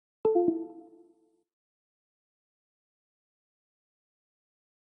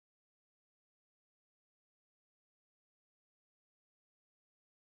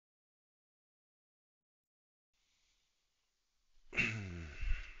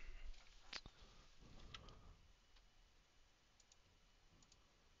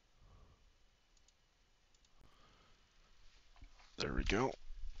There we go.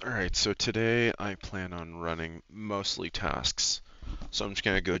 Alright, so today I plan on running mostly tasks. So I'm just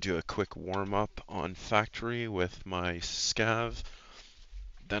going to go do a quick warm-up on factory with my scav.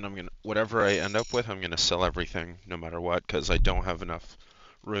 Then whatever I end up with, I'm going to sell everything no matter what, because I don't have enough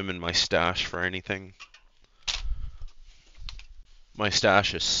room in my stash for anything. My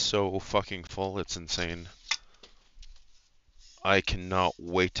stash is so fucking full, it's insane. I cannot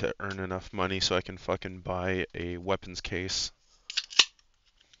wait to earn enough money so I can fucking buy a weapons case.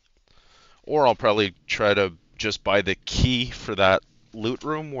 Or I'll probably try to just buy the key for that loot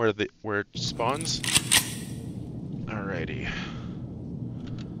room where it spawns. Alrighty.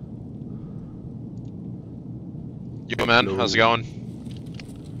 Yo man, Hello. how's it going?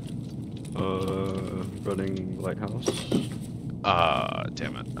 Running lighthouse.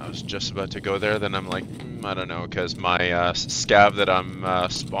 Damn it. I was just about to go there, then I'm like, I don't know, because my scav that I'm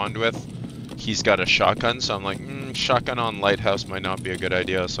spawned with, he's got a shotgun, so I'm like, shotgun on lighthouse might not be a good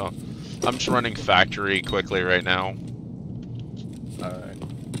idea, so I'm just running factory quickly right now.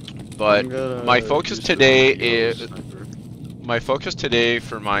 Alright. But my focus today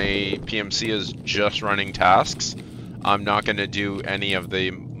for my PMC is just running tasks. I'm not going to do any of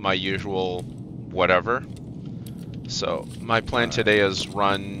my usual whatever. So my plan today is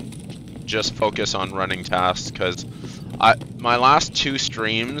just focus on running tasks, because my last 2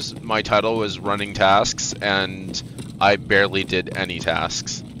 streams, my title was running tasks, and I barely did any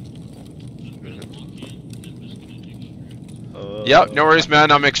tasks. Yep, no worries,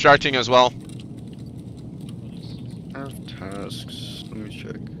 man. I'm extracting as well. I have tasks. Let me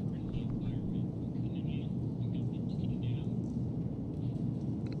check.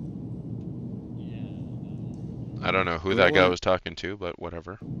 I don't know who that guy was talking to, but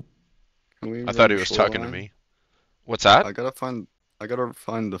whatever. I thought he was talking to me. What's that? I gotta find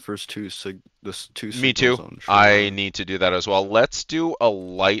the first two Me too. I need to do that as well. Let's do a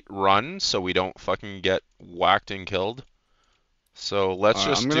light run so we don't fucking get whacked and killed. So let's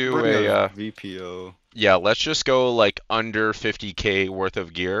just do a VPO. Yeah, let's just go like under 50k worth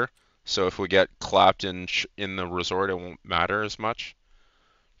of gear. So if we get clapped in the resort, it won't matter as much.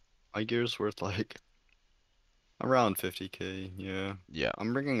 My gear's worth like around 50k. Yeah. Yeah.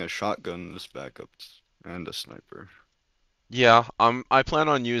 I'm bringing a shotgun as backups and a sniper. Yeah, I plan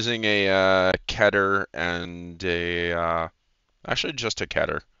on using a Keter and actually just a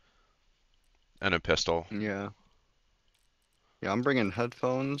Keter and a pistol. Yeah. Yeah, I'm bringing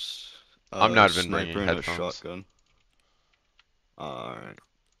headphones. I'm not even sniper bringing and headphones. a shotgun. Alright.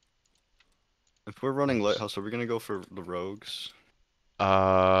 If we're running lighthouse, are we gonna go for the rogues?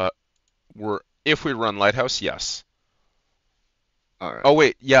 If we run lighthouse, yes. Alright. Oh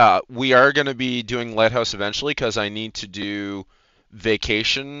wait, yeah, we are gonna be doing lighthouse eventually, because I need to do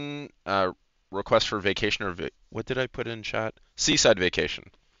vacation request for vacation, or what did I put in chat? Seaside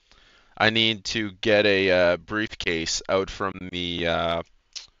vacation. I need to get a briefcase out from the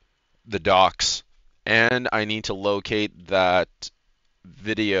docks, and I need to locate that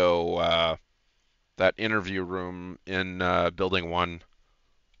video, that interview room in building 1.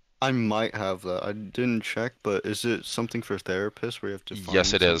 I might have that. I didn't check, but is it something for therapists where you have to find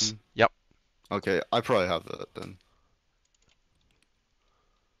Yes, it is. something? Yep. Okay, I probably have that then.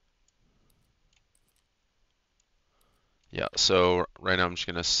 Yeah, so right now I'm just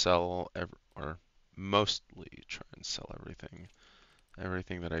gonna sell or mostly try and sell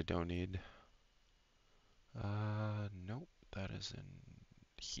everything that I don't need. Nope, that is in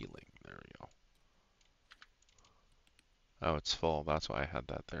healing. There we go. Oh, it's full. That's why I had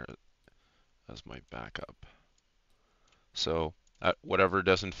that there as my backup. So whatever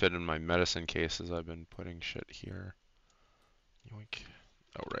doesn't fit in my medicine cases, I've been putting shit here. Yoink.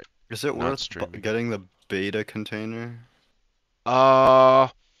 Oh, right. Is it worth getting the beta container?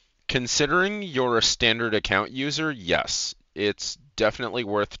 Considering you're a standard account user, yes. It's definitely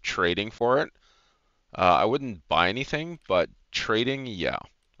worth trading for it. I wouldn't buy anything, but trading, yeah.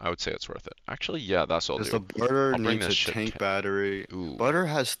 I would say it's worth it. Actually, yeah, that's what I'll do. Because the butter needs a tank battery. Ooh. Butter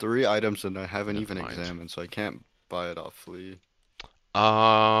has 3 items that I haven't even examined, so I can't buy it off Flea.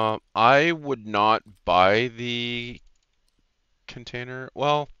 I would not buy the container.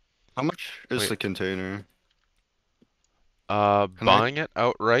 Well, how much is the container? Buying it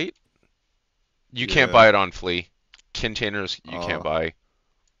outright? You can't buy it on Flea. Containers you can't buy.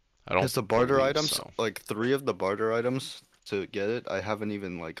 I don't. Because the barter items, like 3 of the barter items to get it, I haven't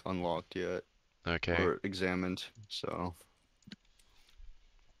even like unlocked yet. Okay. Or examined, so.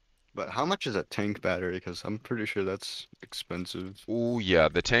 But how much is a tank battery? Because I'm pretty sure that's expensive. Ooh, yeah,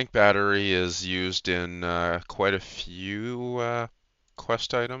 the tank battery is used in quite a few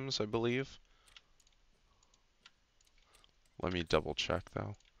quest items, I believe. Let me double check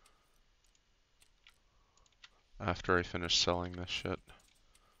though. After I finish selling this shit.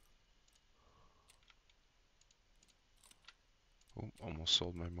 Oh, almost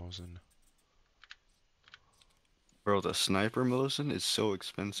sold my Mosin. Bro, the sniper Mosin is so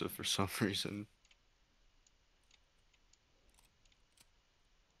expensive for some reason.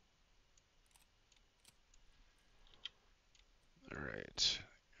 Alright,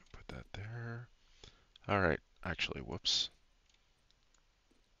 put that there. Alright, actually, whoops.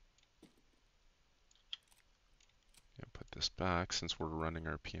 Put this back since we're running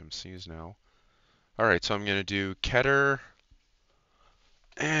our PMCs now. Alright, so I'm going to do Keter.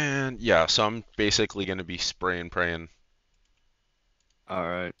 And yeah, so I'm basically going to be spray and praying.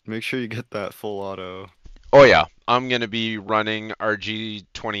 Alright, make sure you get that full auto. Oh yeah, I'm going to be running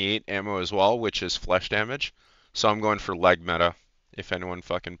RG28 ammo as well, which is flesh damage. So I'm going for leg meta, if anyone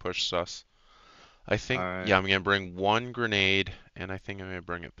fucking pushes us. I think, yeah, Alright. I'm going to bring one grenade, and I think I'm going to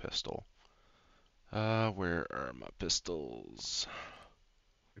bring a pistol. Where are my pistols?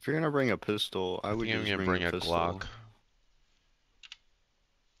 If you're gonna bring a pistol, I I would think I'm just going to bring the bring a pistol. Glock.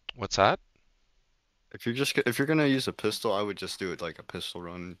 What's that? If you're gonna use a pistol, I would just do it like a pistol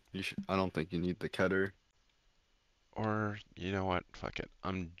run. I don't think you need the Keter. Or, you know what? Fuck it.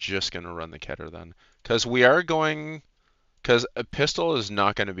 I'm just going to run the Keter then. Because we are going... Because a pistol is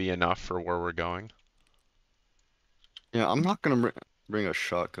not going to be enough for where we're going. Yeah, I'm not gonna bring a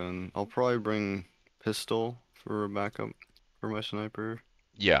shotgun. I'll probably bring pistol for a backup for my sniper.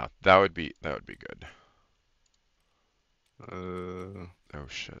 Yeah, that would be good. Uh, Oh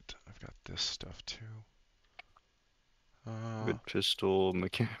shit, I've got this stuff too. Uh, Good pistol.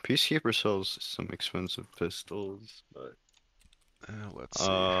 Peacekeeper sells some expensive pistols, but let's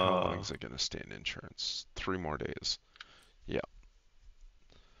see. How long uh, is it going to stay in insurance? 3 more days. Yeah.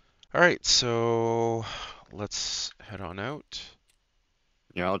 All right, so let's head on out.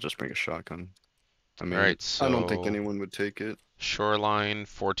 yeah, I'll just bring a shotgun. I All mean, right, I don't think so anyone would take it. shoreline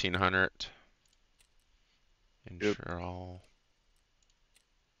 1400. Yep. Insure all.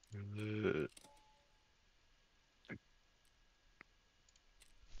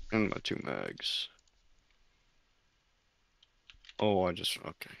 And my 2 mags. Oh,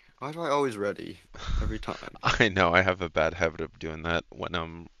 okay. Why am I always ready? Every time. I know I have a bad habit of doing that when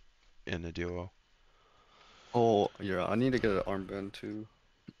I'm in a duo. Oh, yeah, I need to get an armband too.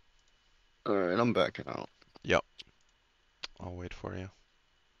 Alright, I'm backing out. Yep, I'll wait for you.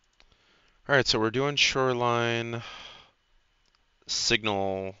 All right, so we're doing shoreline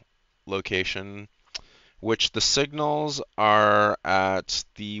signal location, which the signals are at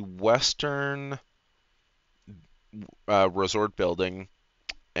the western resort building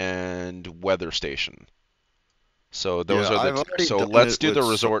and weather station. So those Yeah, are I've already so done let's it do with the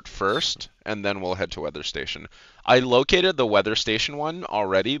resort first, and then we'll head to weather station. I located the weather station one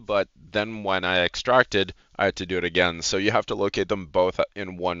already, but then when I extracted, I had to do it again. So you have to locate them both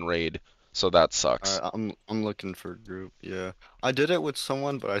in one raid. So that sucks. Alright, I'm looking for a group. Yeah, I did it with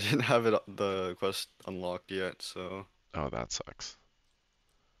someone, but I didn't have the quest unlocked yet. So Oh, that sucks.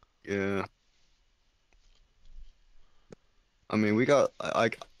 yeah, I mean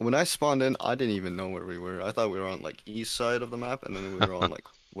when I spawned in, I didn't even know where we were. I thought we were on like east side of the map, and then we were on like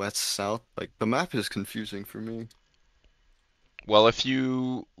west south. Like the map is confusing for me. Well, if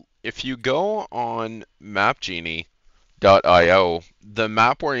you go on mapgenie.io, the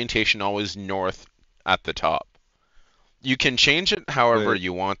map orientation always north at the top. You can change it however Wait,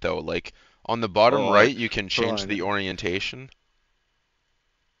 you want though. Like on the bottom oh I right, you can change Brian. the orientation.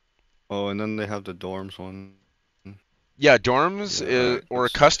 Oh, and then they have the dorms one. Yeah, dorms Yeah, is, alright, or let's.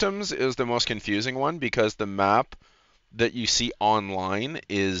 customs is the most confusing one because the map that you see online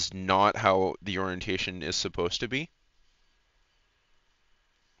is not how the orientation is supposed to be.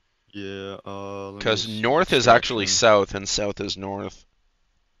 Yeah, let me Because see. north is actually Extraction. south and south is north.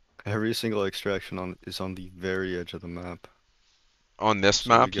 Every single extraction on is on the very edge of the map. On this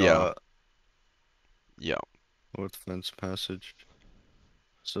So we map, yeah. got Yeah. North Fence Passage.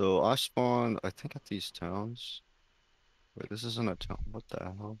 So I spawned, I think, at these towns. Wait, this isn't a town. What the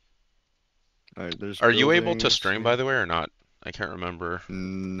hell? Alright, there's Are you able to buildings stream, by here. the way, or not? I can't remember.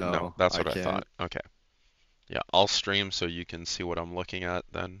 No, No, that's I what I thought. can't. Okay. Yeah, I'll stream so you can see what I'm looking at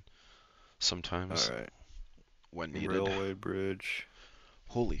then sometimes Alright. when needed. Railway bridge.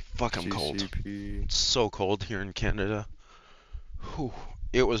 Holy fuck, I'm cold. CCP. It's so cold here in Canada. Whew.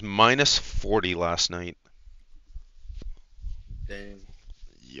 It was minus 40 last night. Dang.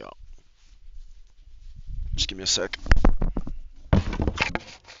 Yeah. Just give me a sec.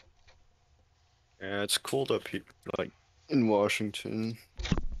 Yeah, it's cold up here, like in Washington.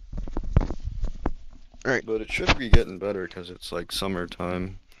 Right. But it should be getting better because it's like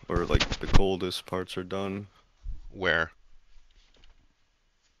summertime, or like the coldest parts are done. Where?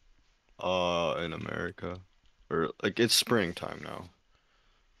 In America, or like it's springtime now.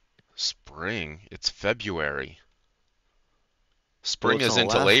 Spring. It's February. Well, Spring it's the is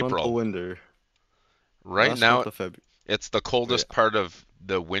until last month of April. winter. Right Last month now, of February. it's the Wait. coldest part of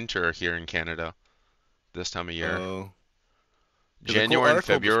the winter here in Canada this time of year. Oh, because January and our coldest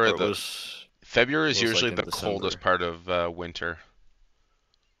February, part was February is was usually like in the coldest December. part of winter.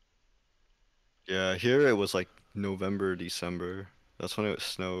 Yeah, here it was like November, December. That's when it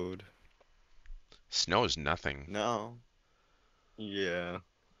snowed. Snow is nothing. No. Yeah.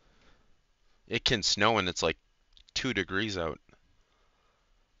 It can snow and it's like 2 degrees out.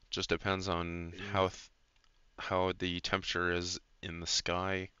 Just depends on Yeah. how the temperature is in the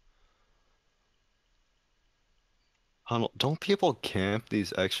sky. Tunnel. Don't people camp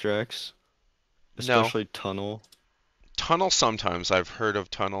these extracts? No, Especially tunnel. tunnel sometimes. I've heard of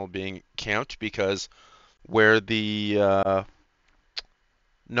tunnel being camped because where the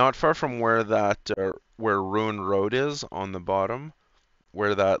not far from where that where Ruin Road is on the bottom,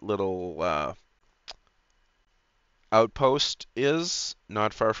 where that little outpost is,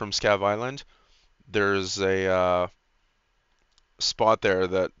 not far from Scav Island, there's a spot there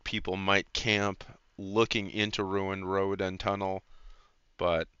that people might camp looking into Ruin Road and tunnel,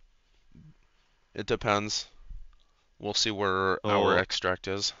 but it depends. We'll see where our Oh, extract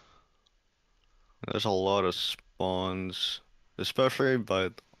is. there's a lot of spawns, especially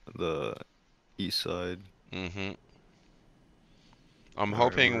by the east side. hmm I'm All right,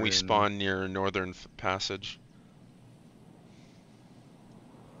 hoping we're we in. spawn near Northern Passage.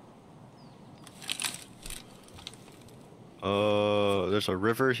 There's a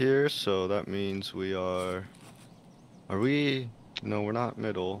river here, so that means we are. Are we? No, we're not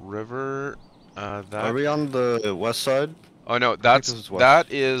middle. River, Are that. we on the west side? Oh no, I think this is west.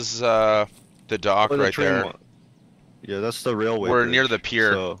 that is the dock Oh, the right train there. one. Yeah, that's the railway We're near the bridge.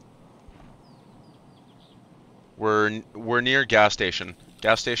 pier. So, We're near gas station.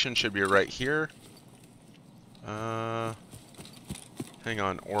 Gas station should be right here. Uh, hang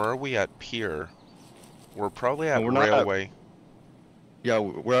on. Or are we at pier? We're probably no, at we're not at. railway. Yeah,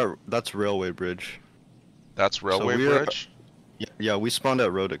 we're at. That's railway bridge. That's So railway we're. bridge. Yeah, we spawned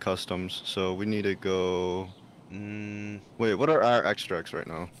at Road at Customs, so we need to go. Mm, Wait, what are our extracts right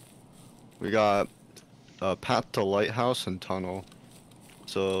now? We got Path to Lighthouse and Tunnel.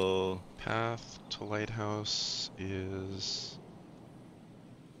 So, path to lighthouse is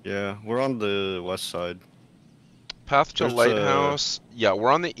yeah, we're on the west side. path to There's a. lighthouse. Yeah,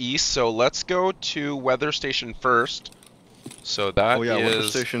 we're on the east. So let's go to weather station first. So that Oh yeah, weather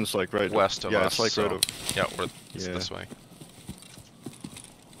is station's like right. west of Yeah, us. it's like right So over. yeah, it's Yeah. this way.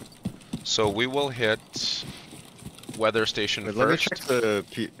 So we will hit weather station Wait, let me check first.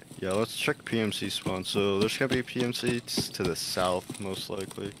 the Yeah, let's check PMC spawn. So there's gonna be PMCs to the south, most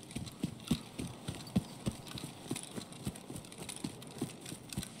likely.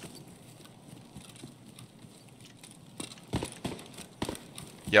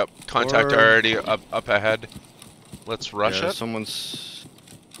 Yep, contact Or already up ahead. Let's rush yeah, it. someone's.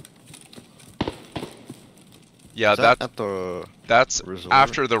 Yeah, Is that at the that's resort?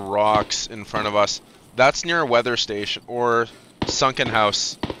 after the rocks in front of us. That's near weather station or sunken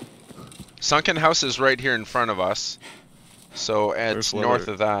house. Sunken house is right here in front of us. So Where's it's north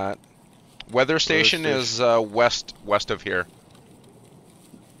weather? of that. Weather Weather station station. is west of here.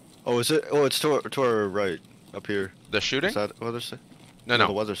 Oh, is it? Oh, it's to our right, up here. The Is shooting? that weather station? No, No,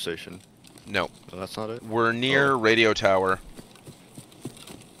 the no, weather station. no. Oh, that's not it. We're near Oh, radio tower.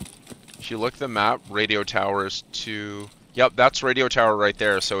 If you look at the map, radio tower is to... Yep, that's radio tower right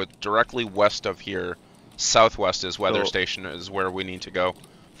there. So it's directly west of here. Southwest is weather so station is where we need to go.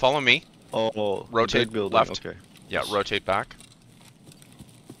 Follow me. oh, the big Rotate building. left. Okay. Yeah, rotate back.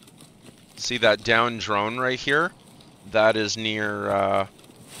 See that down drone right here? That is near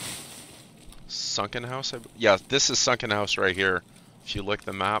Sunken House? Yeah, this is Sunken House right here. If you look at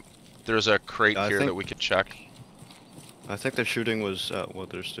the map, there's a crate Yeah, here that we could check. I think the shooting was at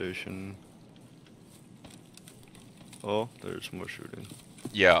weather station. Oh, there's more shooting.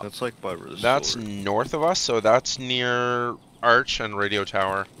 Yeah, That's like by resort. that's north of us, so that's near Arch and Radio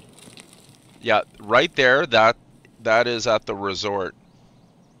Tower. Yeah, right there, that is at the resort.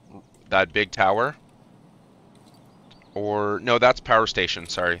 That big tower. Or, no, that's power station,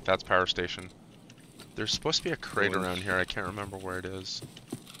 sorry, that's power station. There's supposed to be a crate around here, I can't remember where it is.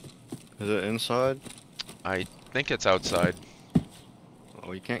 Is it inside? I think it's outside.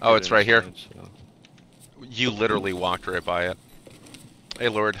 Oh, you can't. Oh, Get it's right here. inside, so. You literally walked right by it. Hey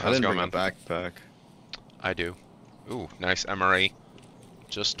Lord, I how's it didn't going, bring man? a backpack. I do. Ooh, nice MRE.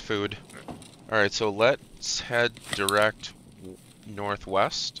 Just food. Alright, so let's head direct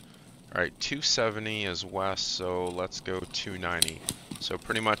northwest. Alright, 270 is west, so let's go 290. So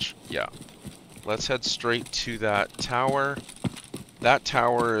pretty much, yeah. Let's head straight to that tower. That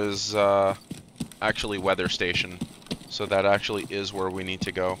tower is actually weather station. So that actually is where we need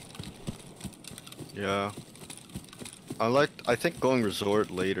to go. Yeah. I think going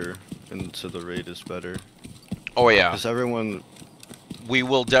resort later into the raid is better. Oh yeah. Because everyone... We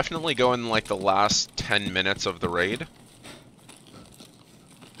will definitely go in like the last 10 minutes of the raid.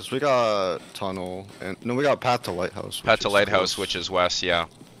 Because we got tunnel, and no, we got path to lighthouse. Path to lighthouse, which is west, yeah.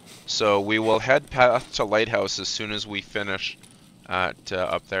 So we will head path to lighthouse as soon as we finish at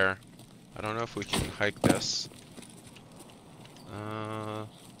up there. I don't know if we can hike this.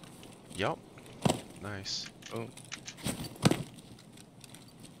 Yup. Nice. Oh.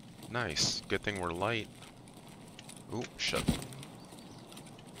 Nice. Good thing we're light. Ooh, shit.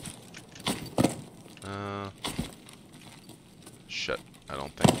 Shit. I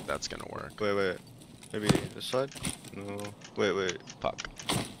don't think that's gonna work. Wait. Maybe this side? No. Wait. Fuck.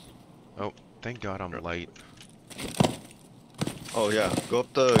 Oh, thank God I'm light. Oh yeah. Go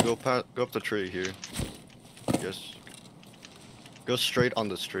up the tree here. Yes. Go straight on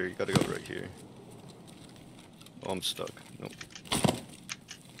this tree. You gotta go right here. Oh, I'm stuck. Nope.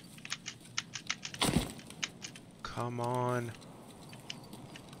 Come on.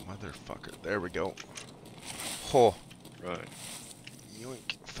 Motherfucker. There we go. Oh. Right.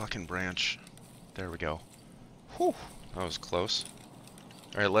 Yoink. Fucking branch. There we go. Whew. That was close.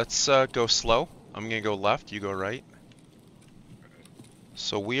 Alright, let's go slow. I'm gonna go left, you go right.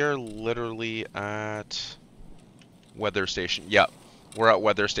 So we are literally at weather station. Yeah, we're at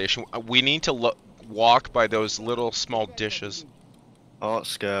weather station. We need to walk by those little small dishes. Oh,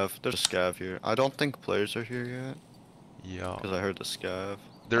 scav. There's a scav here. I don't think players are here yet. Yeah. Because I heard the scav.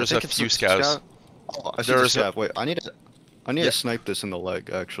 There's a few scavs. Oh, I see the scav. Wait, I need to snipe this in the leg,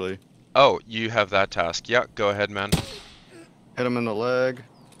 actually. Oh, you have that task. Yeah, go ahead, man. Hit him in the leg.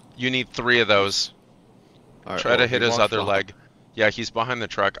 You need 3 of those. All right, Try to hit his other leg. Yeah, he's behind the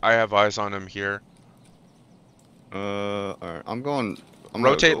truck. I have eyes on him here. Alright, I'm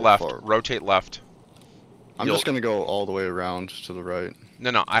rotate left. far. Rotate left. I'm just gonna go all the way around to the right.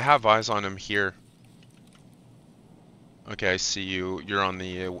 No, I have eyes on him here. Okay, I see you. You're on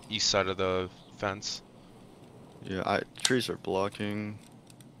the east side of the fence. Yeah, trees are blocking.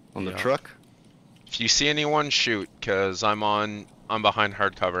 On the truck. If you see anyone, shoot, cause I'm behind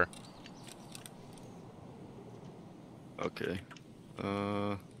hard cover. Okay.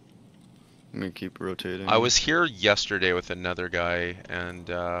 Let me keep rotating. I was here yesterday with another guy, and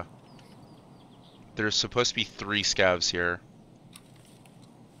there's supposed to be 3 scavs here.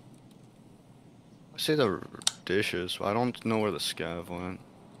 I see the dishes. I don't know where the scav went.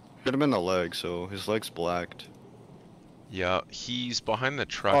 Hit him in the leg, so his leg's blacked. Yeah, he's behind the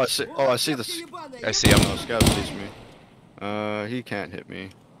truck. I see the. I see him. No, scav sees me. He can't hit me.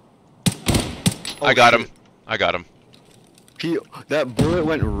 Oh, I got him. I got him. That bullet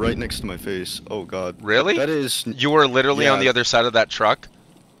went right next to my face. Oh god. Really? That is. You were literally on the other side of that truck?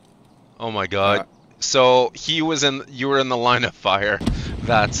 Oh my god. So you were in the line of fire.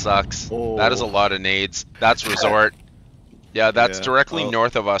 That sucks. Oh. That is a lot of nades. That's resort. Yeah, that's directly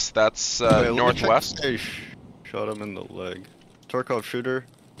north of us. That's northwest. Hey, shot him in the leg. Tarkov shooter.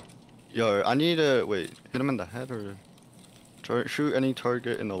 Yo, I need to hit him in the head or shoot any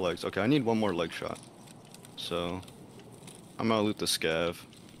target in the legs. Okay, I need one more leg shot. So I'm gonna loot the scav.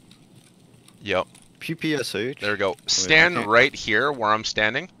 Yep. PPSH. There we go. Stand right here where I'm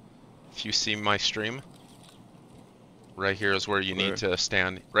standing. If you see my stream. Right here is where you need to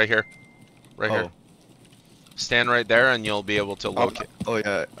stand. Right here. Right here. Stand right there and you'll be able to locate. Oh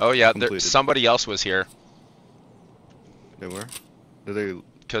yeah. Oh yeah, somebody else was here. They were? Did they?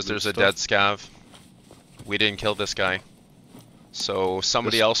 Because there's a dead scav. We didn't kill this guy. So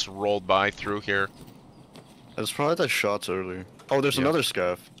somebody else rolled by through here. It's probably the shots earlier. Oh, there's another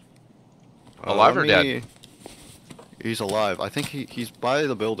scav. Alive or dead? He's alive. I think he's by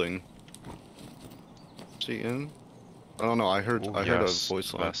the building. Is he in? I don't know. I heard a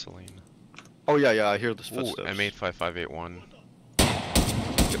voice line. Vaseline. Oh yeah, I hear the footsteps. Ooh, M85581.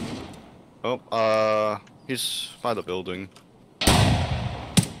 Oh, he's by the building.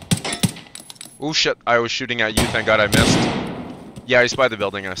 Oh shit, I was shooting at you, thank god I missed. Yeah, he's by the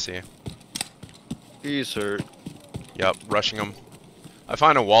building, I see. He's hurt. Yep, rushing him. I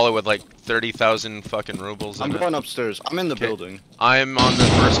found a wallet with like 30,000 fucking rubles in it. I'm going upstairs. I'm in the building. I'm on the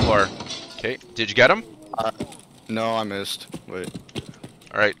first floor. Okay, did you get him? No, I missed. Wait.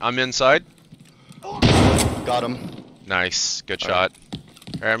 Alright, I'm inside. Got him. Nice. Good All shot.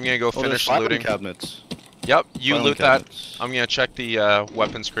 Alright, I'm gonna go Oh, there's finish filing looting. cabinets. Yep, you Filing loot that. cabinets. I'm gonna check the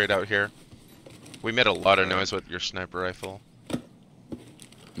weapons crate out here. We made a lot of noise with your sniper rifle.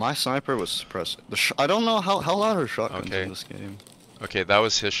 My sniper was suppressed. I don't know how loud are shotguns Okay. in this game. Okay, that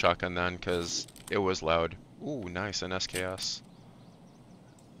was his shotgun then, because it was loud. Ooh, nice, an SKS.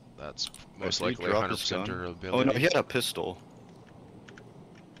 That's most Did he likely drop his 100% gun? durability. Oh no, he had a pistol.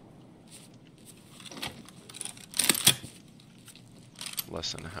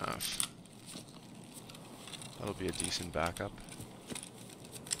 Less than half. That'll be a decent backup.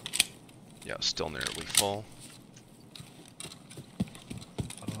 Yeah, still nearly full.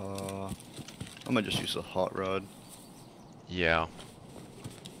 I might just use a hot rod. Yeah.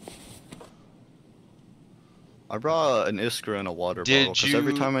 I brought an Iskra and a water bottle because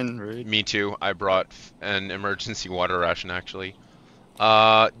every time I raid. Me too. I brought an emergency water ration actually.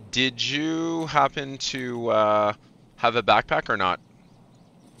 Did you happen to have a backpack or not?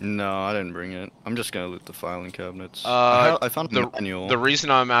 No, I didn't bring it. I'm just gonna loot the filing cabinets. Uh, I found a manual. The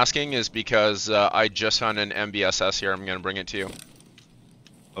reason I'm asking is because I just found an MBSS here. I'm gonna bring it to you.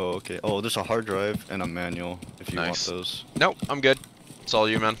 Oh, okay. Oh, there's a hard drive and a manual if you want those. Nope, I'm good. It's all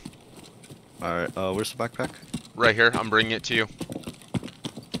you, man. Alright, where's the backpack? Right here. I'm bringing it to you.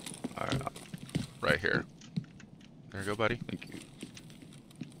 Alright. Right here. There you go, buddy. Thank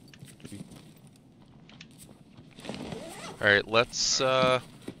you. Alright, let's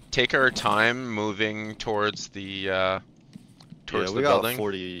take our time moving towards the building. We got a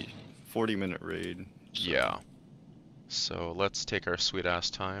 40-minute raid. So. Yeah. So let's take our sweet ass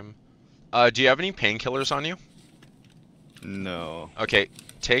time. Do you have any painkillers on you? No. Okay,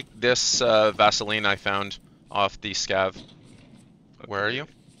 take this Vaseline I found off the scav. Okay. Where are you?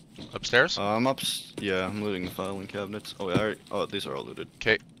 Upstairs? I'm yeah, I'm looting the filing cabinets. Oh, these are all looted.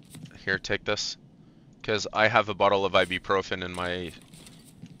 Okay, here, take this. Because I have a bottle of ibuprofen in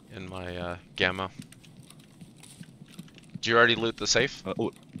my gamma. Did you already loot the safe?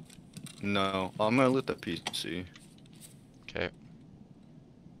 No, I'm gonna loot the PC. Okay.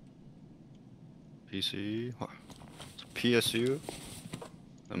 PC? PSU?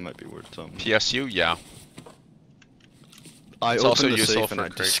 That might be worth something. PSU? Yeah. I It's opened also the useful safe and for I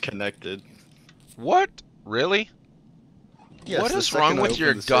disconnected. What? Really? Yes, what the is second wrong I with your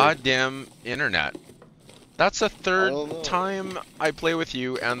opened the safe. goddamn internet? That's the I third don't know. time I play with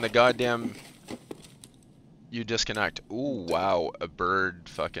you and the goddamn... You disconnect. Ooh, wow. A bird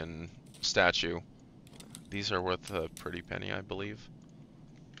fucking statue. These are worth a pretty penny, I believe.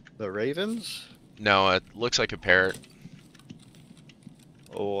 The ravens? No, it looks like a parrot.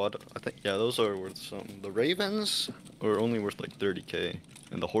 Oh, I think, yeah, those are worth something. The ravens are only worth like 30k,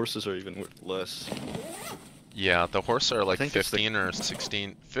 and the horses are even worth less. Yeah, the horse are like think it's 15 or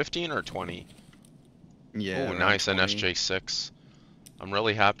 16. 15 or 20. Yeah. Ooh, around nice, 20. an SJ6. I'm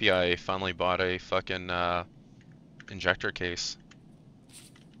really happy I finally bought a fucking injector case.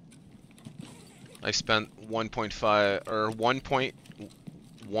 I spent 1.5 or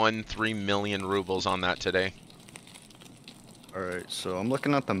 1.13 million rubles on that today. Alright, so I'm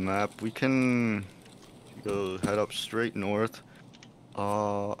looking at the map. We can go head up straight north.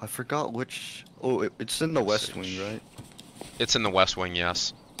 I forgot which... Oh, it's in the west wing, right? It's in the west wing,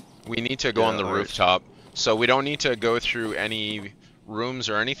 yes. We need to go on the alright. rooftop. So we don't need to go through any rooms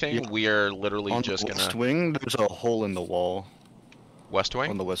or anything. Yeah. We are literally On just the gonna... west wing, there's a hole in the wall. West wing?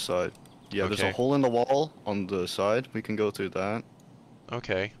 On the west side. Yeah, there's a Okay. hole in the wall on the side. We can go through that.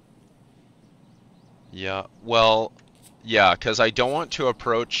 Okay. Yeah, well... Yeah, because I don't want to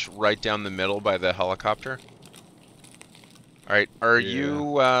approach right down the middle by the helicopter. Alright, are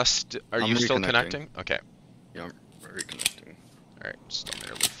you still connecting? Okay. Yeah, I'm reconnecting. Alright, still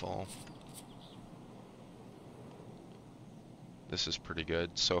nearly full. This is pretty good.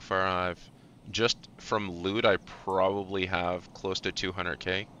 So far I've... Just from loot, I probably have close to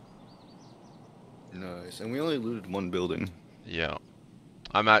 200k. Nice, and we only looted one building. Yeah.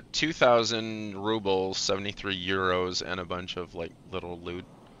 I'm at 2,000 rubles, 73 euros, and a bunch of like little loot.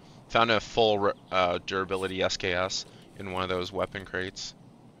 Found a full durability SKS in one of those weapon crates.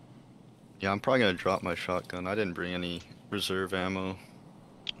 Yeah, I'm probably gonna drop my shotgun. I didn't bring any reserve ammo.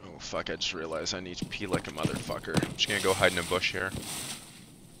 Oh fuck, I just realized I need to pee like a motherfucker. I'm just gonna go hide in a bush here.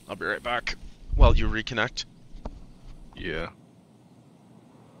 I'll be right back while you reconnect. Yeah.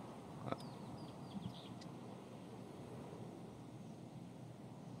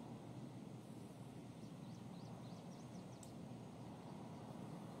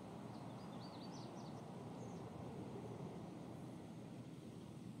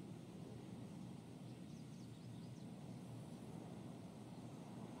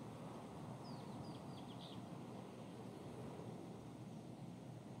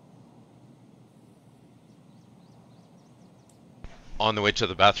 on the way to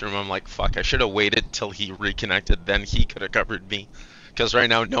the bathroom, I'm like, fuck, I should have waited till he reconnected, then he could have covered me. Because right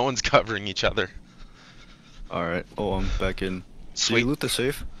now, no one's covering each other. Alright. Oh, I'm back in. Sweet. Did you loot the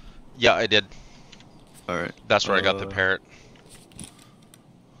safe? Yeah, I did. Alright. That's where I got the parrot.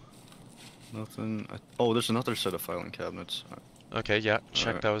 Nothing. Oh, there's another set of filing cabinets. Okay, yeah, check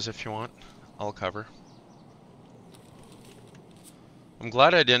Alright. those if you want. I'll cover. I'm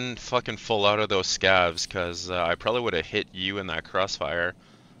glad I didn't fucking full out of those scavs, because I probably would have hit you in that crossfire.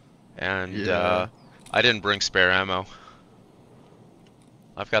 And Yeah. I didn't bring spare ammo.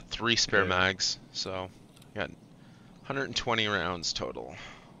 I've got 3 spare Yeah. mags, so I got 120 rounds total.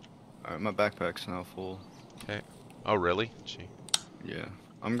 Alright, my backpack's now full. Okay. Oh, really? Gee. Yeah.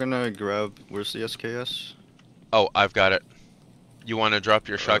 I'm gonna grab. Where's the SKS? Oh, I've got it. You want to drop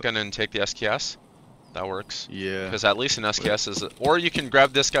your shotgun and take the SKS? That works. Yeah. Because at least an SKS is... Or you can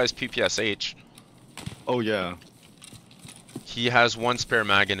grab this guy's PPSH. Oh, yeah. He has 1 spare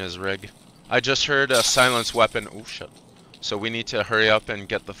mag in his rig. I just heard a silenced weapon. Oh, shit. So we need to hurry up and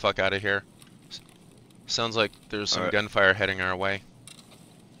get the fuck out of here. Sounds like there's some gunfire heading our way.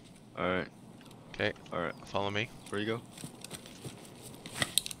 Alright. Okay. Alright. Follow me. Where you go?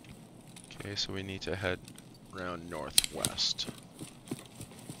 Okay, so we need to head around northwest.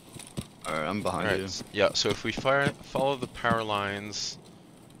 Alright, I'm behind you. Yeah, so if we follow the power lines...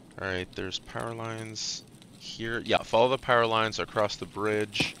 Alright, there's power lines here. Yeah, follow the power lines across the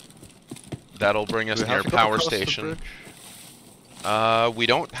bridge. That'll bring us near power station. We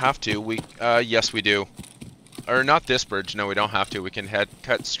don't have to. Yes, we do. Or not this bridge. No, we don't have to. We can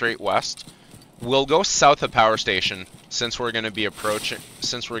cut straight west. We'll go south of power station since we're going to be approaching.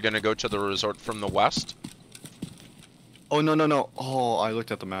 Since we're going to go to the resort from the west. Oh no no no! Oh, I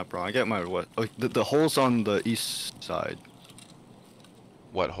looked at the map wrong. I get my what? Oh, the hole's on the east side.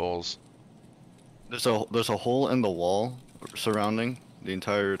 What holes? There's a hole in the wall surrounding the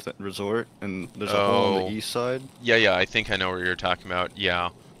entire resort, and there's a hole on the east side. Yeah, I think I know what you're talking about. Yeah,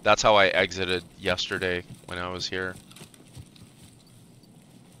 that's how I exited yesterday when I was here.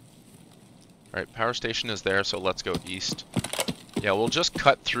 Alright, power station is there, so let's go east. Yeah, we'll just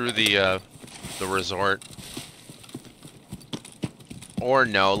cut through the resort. Or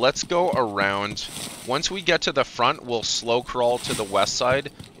no, let's go around. Once we get to the front, we'll slow crawl to the west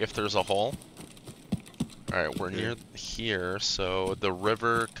side if there's a hole. Alright, we're near here, so the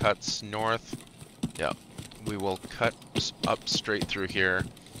river cuts north. Yeah, we will cut up straight through here.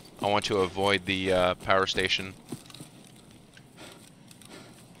 I want to avoid the power station.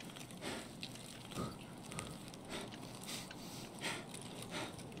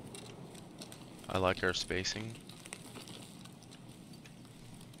 I like our spacing.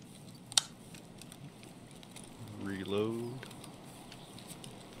 Reload.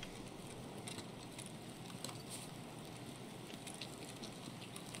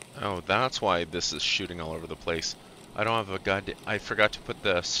 Oh, that's why this is shooting all over the place. I don't have a gun. I forgot to put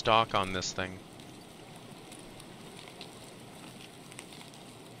the stock on this thing.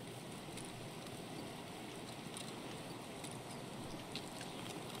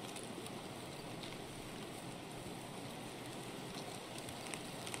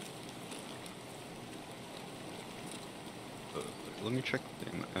 Let me check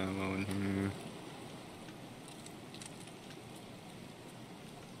the ammo in here.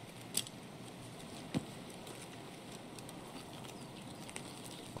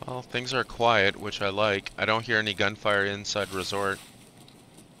 Well, things are quiet, which I like. I don't hear any gunfire inside resort.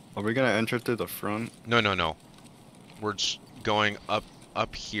 Are we gonna enter through the front? No. We're just going up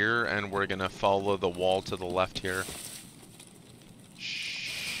here, and we're gonna follow the wall to the left here.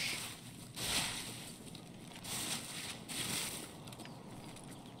 Shh.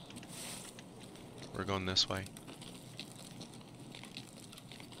 We're going this way.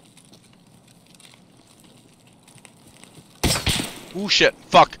 Ooh, shit.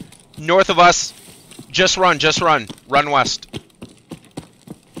 Fuck. North of us. Just run. Run west.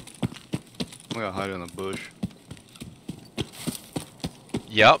 We gotta hide in the bush.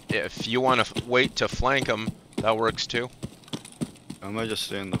 Yep, if you want to wait to flank them, that works too. I might just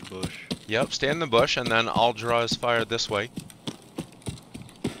stay in the bush. Yep, stay in the bush, and then I'll draw his fire this way.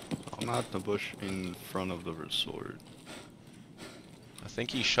 I'm at the bush in front of the resort. I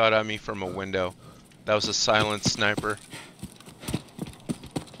think he shot at me from a window. That was a silent sniper.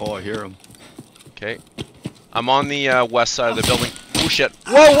 Oh, I hear him. Okay. I'm on the west side of the building. Oh shit.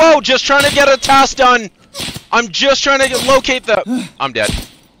 Whoa! Just trying to get a task done! I'm just trying to locate the... I'm dead.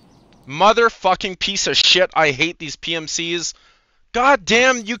 Motherfucking piece of shit. I hate these PMCs. God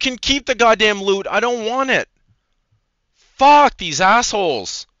damn, you can keep the goddamn loot. I don't want it. Fuck these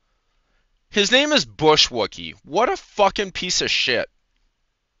assholes. His name is Bush Wookie. What a fucking piece of shit.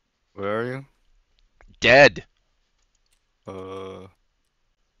 Where are you? Dead. Uh,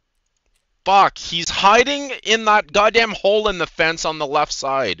 Fuck, he's hiding in that goddamn hole in the fence on the left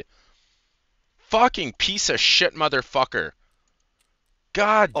side. Fucking piece of shit motherfucker.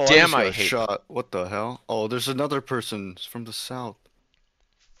 God oh, I damn, just I got hate. shot. What the hell? Oh, there's another person from the south.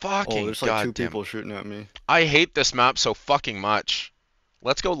 Oh, Fucking there's like two goddamn. people shooting at me. I hate this map so fucking much.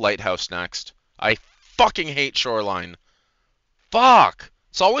 Let's go Lighthouse next. I fucking hate Shoreline. Fuck!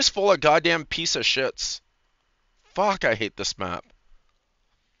 It's always full of goddamn piece of shits. Fuck, I hate this map.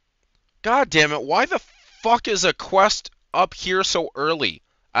 God damn it, why the fuck is a quest up here so early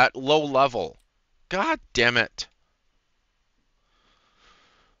at low level? God damn it.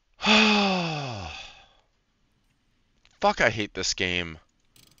 Fuck, I hate this game.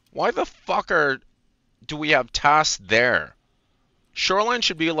 Why the fuck do we have tasks there? Shoreline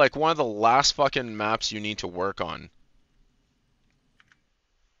should be like one of the last fucking maps you need to work on.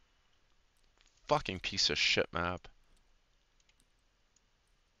 Fucking piece of shit map.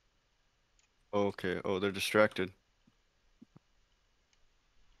 Okay. Oh, they're distracted.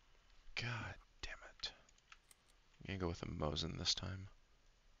 God damn it. I'm gonna go with a Mosin this time.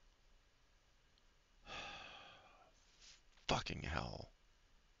 Fucking hell.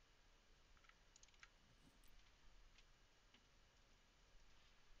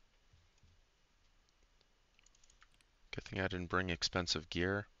 Good thing I didn't bring expensive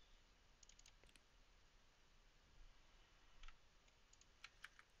gear.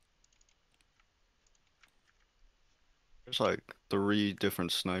 There's like three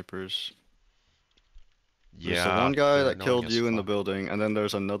different snipers. There's the Yeah, one guy they're that annoying killed as you in the fuck. building, and then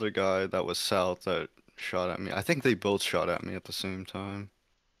there's another guy that was south that shot at me. I think they both shot at me at the same time.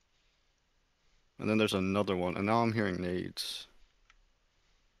 And then there's another one, and now I'm hearing nades.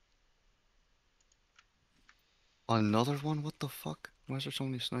 Another one? What the fuck? Why is there so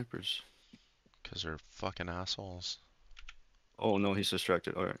many snipers? Because they're fucking assholes. Oh no, he's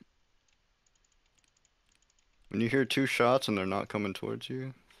distracted. Alright. When you hear two shots and they're not coming towards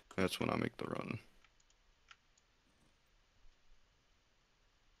you, that's when I make the run.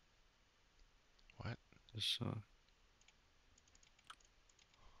 What? This,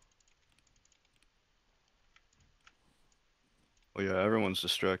 oh yeah, everyone's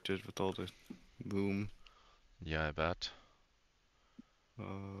distracted with all the boom. Yeah, I bet.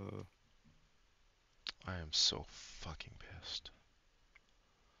 Uh, I am so fucking pissed.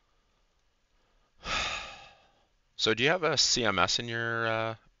 So do you have a CMS in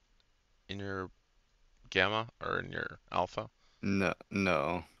your gamma or in your alpha? no,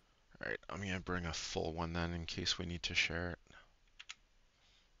 no. Alright, I'm gonna bring a full one then in case we need to share it.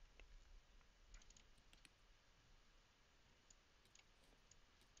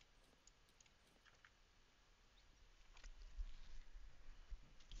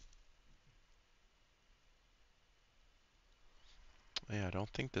 Yeah, I don't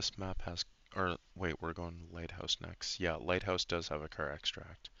think this map has, or wait, we're going Lighthouse next. Yeah, Lighthouse does have a car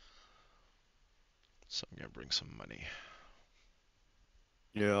extract. So I'm gonna bring some money.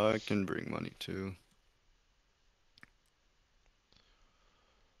 Yeah, I can bring money too.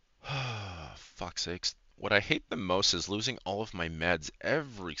 Fuck's sakes. What I hate the most is losing all of my meds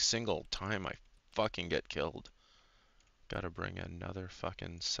every single time I fucking get killed. Gotta bring another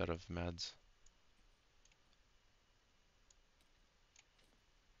fucking set of meds.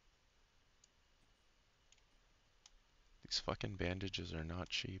 These fucking bandages are not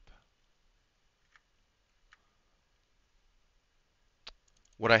cheap.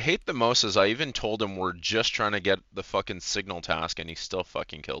 What I hate the most is I even told him we're just trying to get the fucking signal task and he still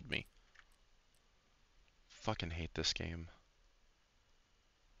fucking killed me. Fucking hate this game.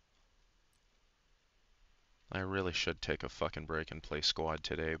 I really should take a fucking break and play squad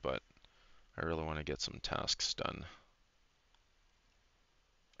today, but I really want to get some tasks done.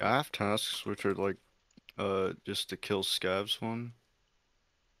 I have tasks which are like, just to kill scavs one.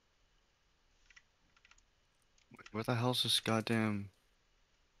 Where the hell's this goddamn?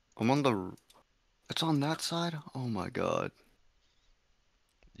 I'm on the. It's on that side? Oh my god.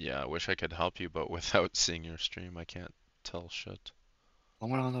 Yeah, I wish I could help you, but without seeing your stream, I can't tell shit. I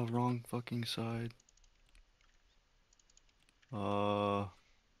went on the wrong fucking side. Uh,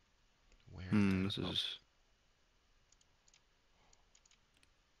 Where the... this Oh, is.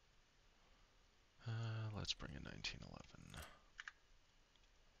 let's bring in 1911.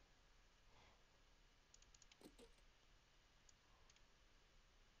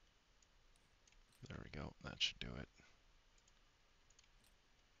 There we go. That should do it.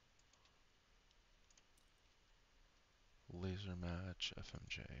 Laser match,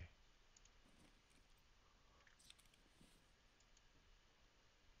 FMJ.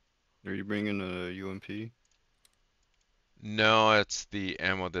 Are you bringing a UMP? No, it's the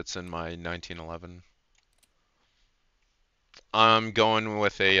ammo that's in my 1911. I'm going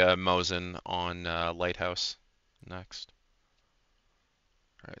with a Mosin on Lighthouse next.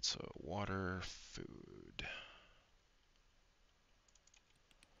 Alright, so water, food.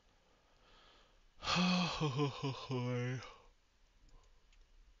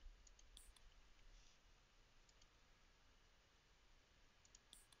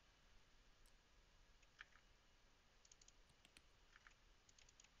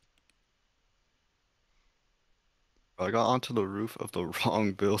 I got onto the roof of the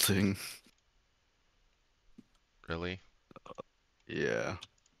wrong building. Really? Yeah.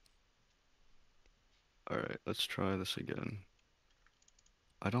 Alright, let's try this again.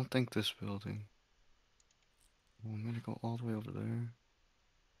 I don't think this building. Oh, I'm gonna go all the way over there.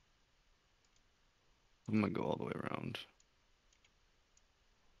 I'm gonna go all the way around.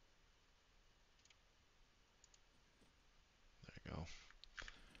 There you go.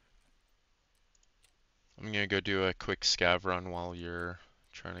 I'm gonna go do a quick scav run while you're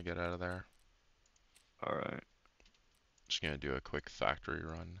trying to get out of there. Alright. Just gonna do a quick factory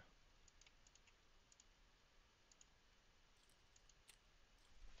run.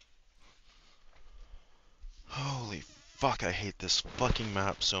 Holy fuck, I hate this fucking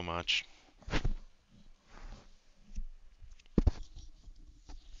map so much.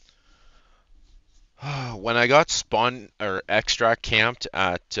 When I got spawn or extract camped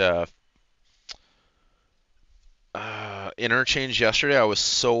at interchange yesterday, I was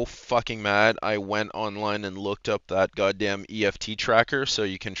so fucking mad. I went online and looked up that goddamn EFT tracker so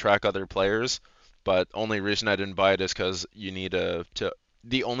you can track other players. But only reason I didn't buy it is because you need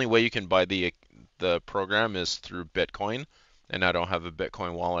the only way you can buy the program is through Bitcoin, and I don't have a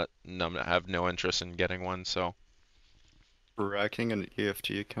Bitcoin wallet, and I have no interest in getting one. So Tracking an EFT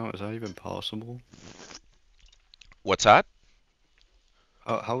account, is that even possible? what's that?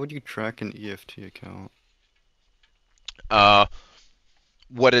 How would you track an EFT account? Uh,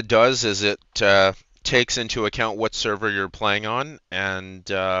 what it does is it takes into account what server you're playing on and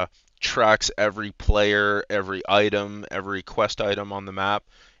tracks every player, every item, every quest item on the map,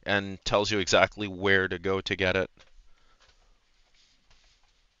 and tells you exactly where to go to get it.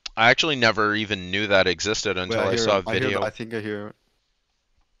 I actually never even knew that existed Wait, until I I hear saw him. a I video. think I hear him.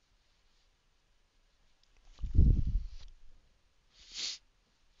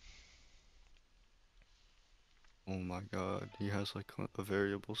 Oh my god, he has like a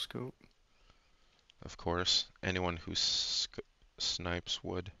variable scope. Of course, anyone who snipes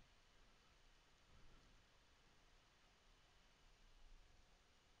would.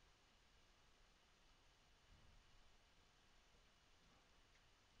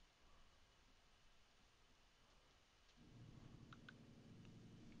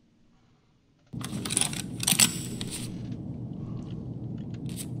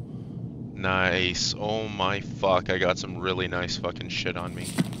 Nice. Oh my fuck, I got some really nice fucking shit on me.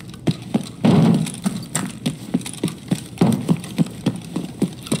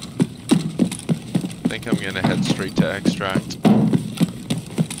 I think I'm gonna head straight to extract.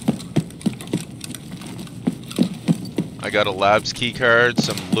 I got a labs key card,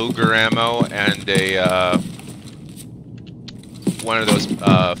 some Luger ammo, and a one of those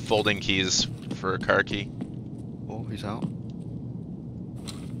folding keys for a car key. Oh, he's out.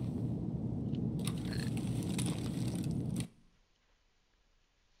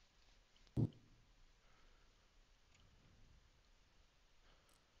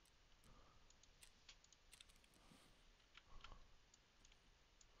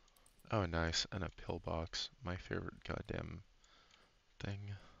 Oh, nice, and a pillbox. My favorite goddamn thing.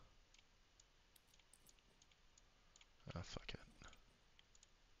 Oh, fuck it.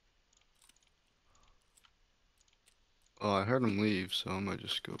 Oh, I heard him leave, so I might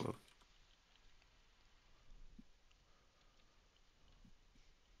just go up.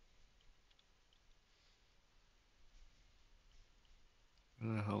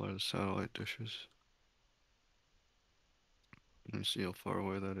 Where the hell are the satellite dishes? Let me see how far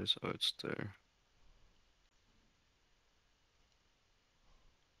away that is. Oh, it's there.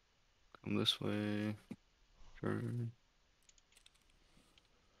 Come this way. Turn.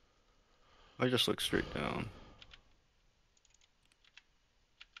 I just look straight down.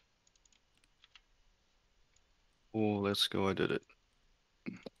 Oh, let's go. I did it.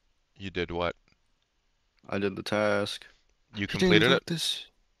 You did what? I did the task. You He didn't completed it? loot this.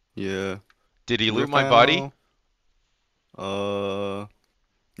 Yeah. Did he loot Rip my body? ammo. Uh,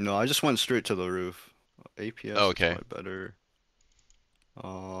 no, I just went straight to the roof. Oh, APS is okay. probably better.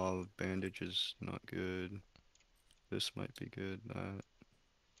 Bandage is not good. This might be good. That.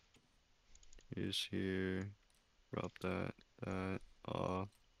 He's here. Drop that.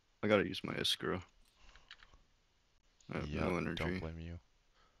 I gotta use my escrow. I have Yep, no don't energy. blame you.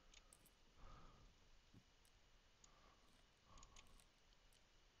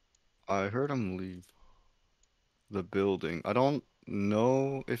 I heard him leave the building. I don't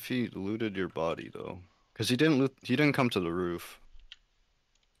know if he looted your body though, because he didn't loot. He didn't come to the roof.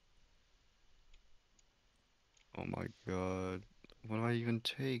 Oh my God. What do I even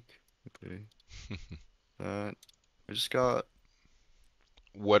take? Okay. That. I just got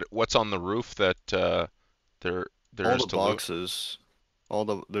What's on the roof that there all is the to loot? boxes.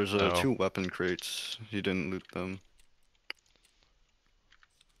 There's Oh, two weapon crates. He didn't loot them.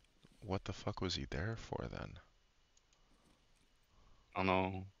 what the fuck was he there for then? I don't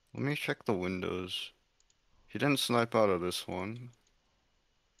know. Let me check the windows. He didn't snipe out of this one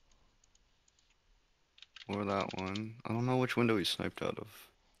or that one. I don't know which window he sniped out of.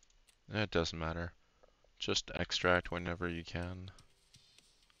 It doesn't matter. Just extract whenever you can.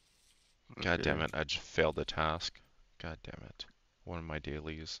 God damn Okay. it, I just failed the task. God damn it. One of my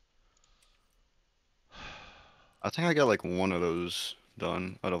dailies. I think I got like one of those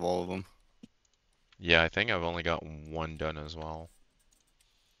done out of all of them. Yeah, I think I've only got one done as well.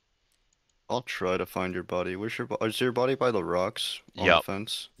 I'll try to find your body. Is your body by the rocks on the Yep,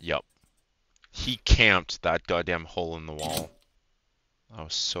 fence? yep. He camped that goddamn hole in the wall. I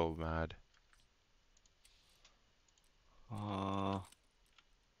was so mad. All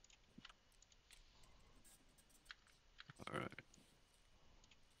right.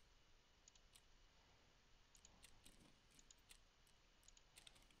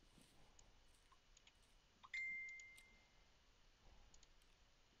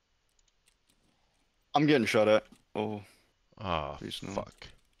 I'm getting shot at. Oh, Oh, please no. fuck.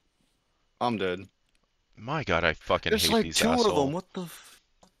 I'm dead. My god, I fucking There's hate like these two of them. assholes. What the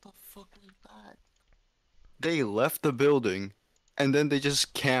fuck was that? They left the building, and then they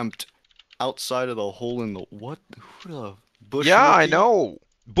just camped outside of the hole in the what? Who the Yeah, I bushwookie? know.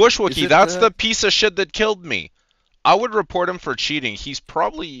 Is Bushwookie, it that's the that? piece of shit that killed me. I would report him for cheating. He's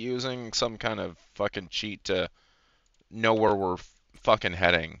probably using some kind of fucking cheat to know where we're fucking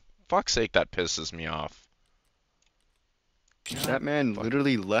heading. Fuck's sake, that pisses me off. That God man fuck.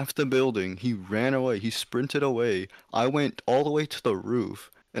 literally left the building. He ran away. He sprinted away. I went all the way to the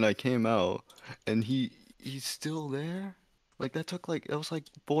roof and I came out and he's still there? Like that was like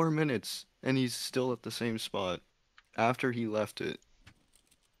 4 minutes and he's still at the same spot after he left it.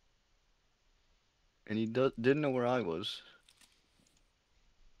 And he didn't know where I was.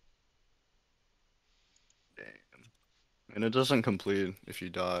 Damn. And it doesn't complete if you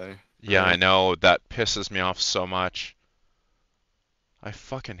die, Yeah, I right? know. That pisses me off so much. I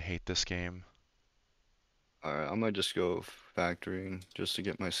fucking hate this game. Alright, I might just go factoring just to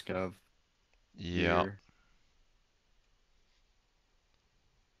get my scav Yeah. gear.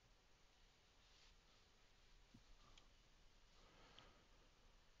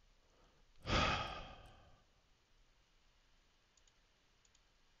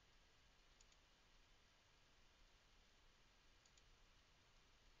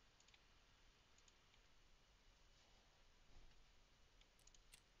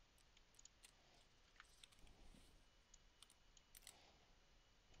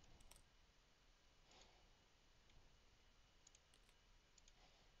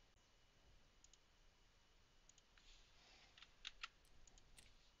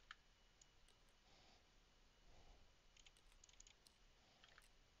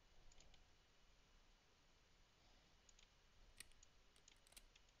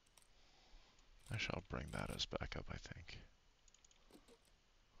 I shall bring that as backup, I think.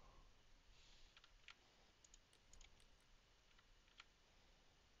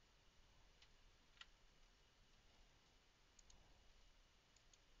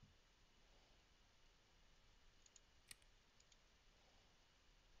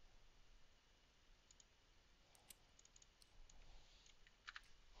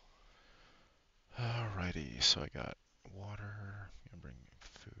 Alrighty, so I got water. I'm gonna bring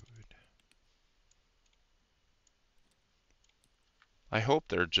food. I hope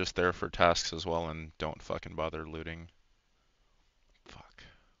they're just there for tasks as well and don't fucking bother looting. Fuck.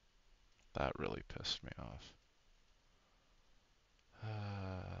 That really pissed me off.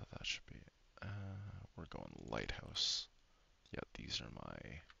 That should be. We're going lighthouse. Yeah, these are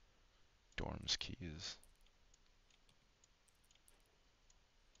my dorms keys.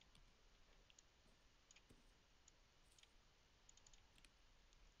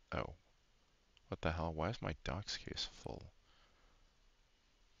 Oh, what the hell? Why is my docs case full?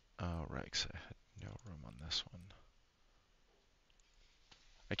 Oh, right, 'cause I had no room on this one.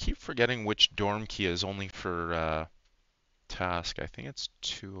 I keep forgetting which dorm key is only for task. I think it's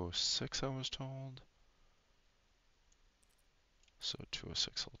 206, I was told. So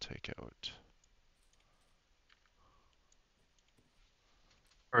 206 I'll take out.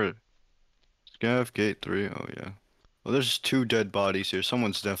 Alright. Scav gate 3. Oh yeah. Well, there's 2 dead bodies here.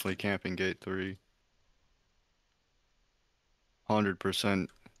 Someone's definitely camping gate 3. 100%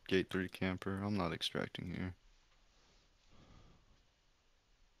 gate 3 camper. I'm not extracting here.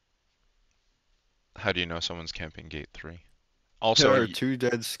 How do you know someone's camping gate 3? There Also, are 2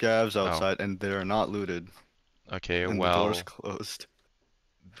 dead scavs oh, outside and they are not looted. okay, And the door's well, closed.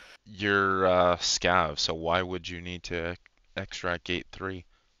 you're scav, so why would you need to extract gate 3?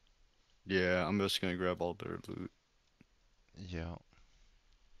 Yeah, I'm just gonna grab all their loot. Yeah.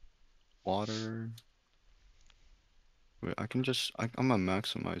 Water. Wait, I'm gonna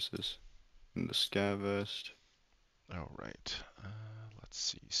maximize this. In the scav vest. Oh, right. Let's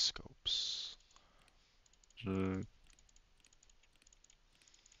see, scopes. Uh,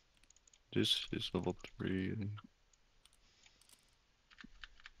 this is level 3. Yoink.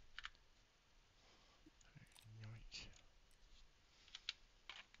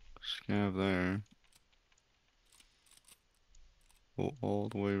 Scav there. Go all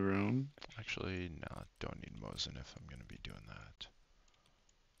the way around. Actually, no, don't need Mosin if I'm gonna be doing that.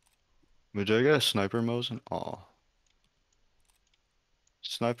 But did I get a sniper Mosin? Aw.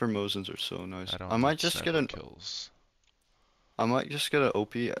 Sniper Mosins are so nice. I I don't might need just get sniper an kills. I might just get an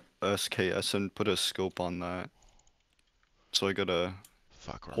OP SKS and put a scope on that. So I got a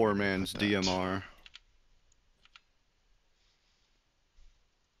Fuck, where am poor I gonna man's put that? DMR.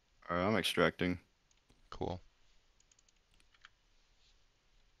 Alright, I'm extracting. Cool.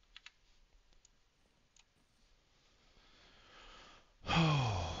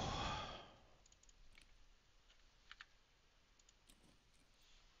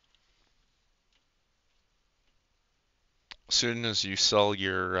 Soon as you sell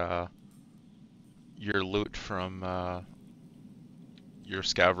your loot from your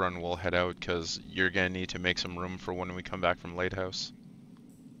scav run, we'll head out because you're gonna need to make some room for when we come back from Lighthouse.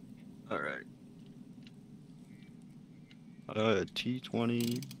 Alright.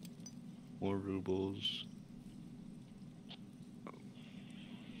 T20, more rubles.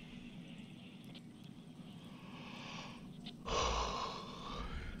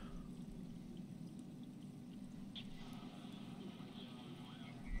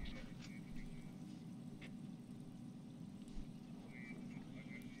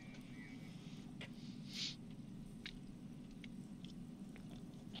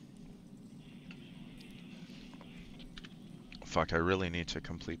 Fuck, I really need to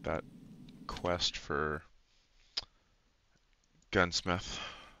complete that quest for Gunsmith.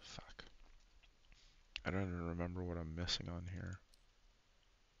 Fuck. I don't even remember what I'm missing on here.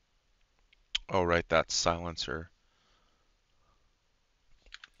 Oh, right, that's silencer.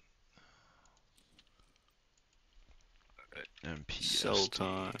 Sell MPSD.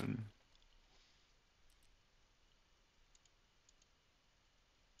 time.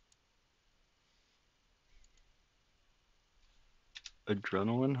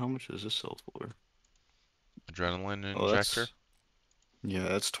 Adrenaline? How much does this sell for? Adrenaline Oh, injector? yeah,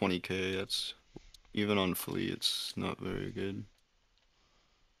 that's 20k. That's even on flea, it's not very good.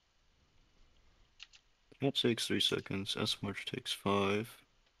 Cat takes 3 seconds. S March takes 5.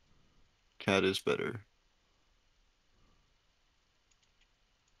 Cat is better.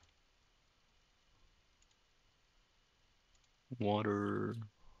 Water.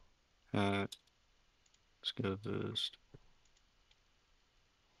 Hat. Scav vest.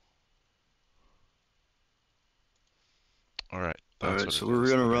 Alright, that's Alright, what so it we're is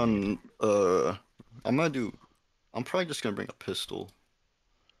gonna that I need. run, I'm probably just gonna bring a pistol.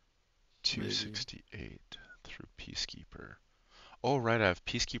 Maybe. 268 through Peacekeeper. Oh, right, I have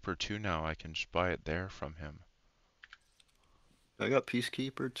Peacekeeper 2 now. I can just buy it there from him. I got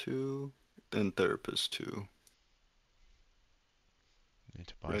Peacekeeper 2, then Therapist 2. Need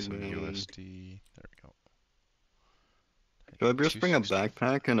to buy some Redman. USD. There we go. Do I just bring a 260.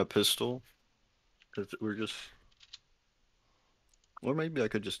 backpack and a pistol? Cause we're just... Or maybe I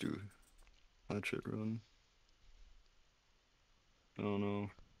could just do hatchet run. I don't know.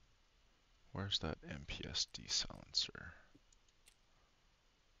 Where's that MPSD silencer?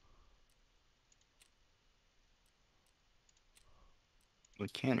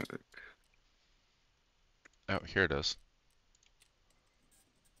 Mechanic. Oh, here it is.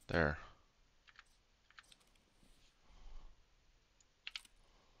 There.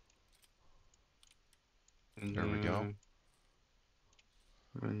 And There we go.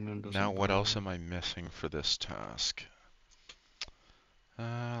 Redman doesn't Now what else buy. am I missing for this task?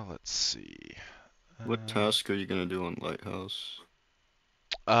 let's see. What task are you gonna do on Lighthouse?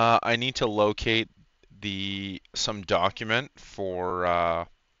 I need to locate some document for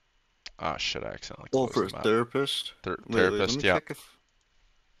shit, I accidentally Oh, closed for a the map. therapist? Wait, Therapist, yeah.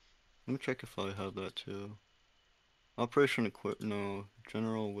 Let me check if I have that too. Operation equip, no.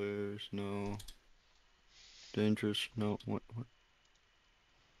 General wares, no. Dangerous, no. What?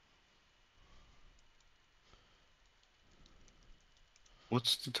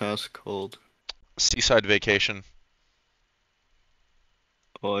 What's the task called? Seaside vacation.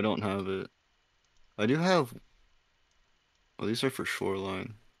 Oh, I don't have it. I do have. Oh, these are for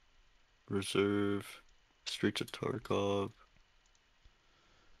shoreline. Reserve, Streets of Tarkov,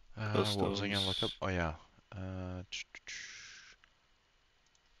 What was I gonna look up? Customs. Oh yeah. Uh,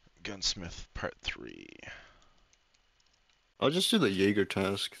 Gunsmith Part 3. I'll just do the Jaeger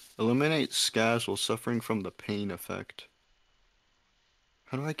task. Eliminate scabs while suffering from the pain effect.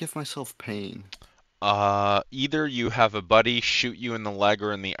 How do I give myself pain? Either you have a buddy shoot you in the leg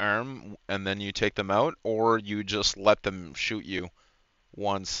or in the arm, and then you take them out, or you just let them shoot you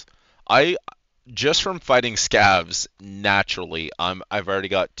once. I just from fighting scavs naturally, I've already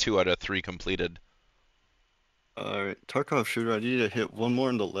got 2 out of 3 completed. Alright, Tarkov shooter, I need to hit one more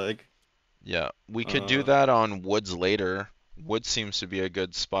in the leg. Yeah, we could do Uh, that on woods later. Woods seems to be a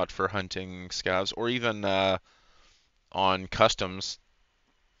good spot for hunting scavs, or even on customs.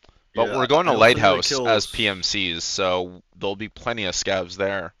 But yeah, we're going to I also need to Lighthouse kill. as PMCs, so there'll be plenty of scavs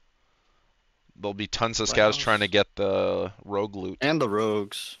there. There'll be tons of scavs trying to Lighthouse. get the rogue loot. And the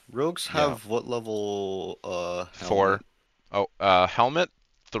rogues. Rogues Yeah, have what level 4. helmet? Oh, helmet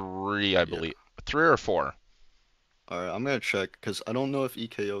 3, I Yeah. believe. 3 or 4. Alright, I'm gonna check because I don't know if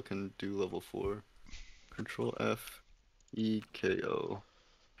EKO can do level 4. Control F, EKO.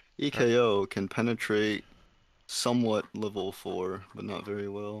 EKO can penetrate somewhat level 4, but not very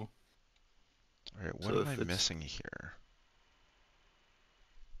well. All right, what So am I if missing here?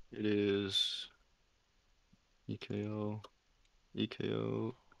 it is EKO,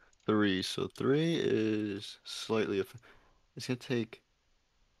 EKO 3. So 3 is slightly, it's gonna take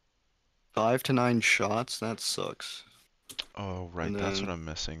 5 to 9 shots. That sucks. Oh, right, And that's what then I'm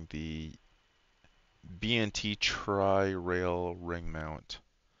missing. The B&T tri-rail ring mount.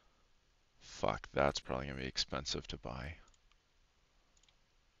 Fuck, that's probably gonna be expensive to buy.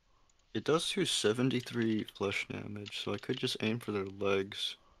 it does do 73 flesh damage, so I could just aim for their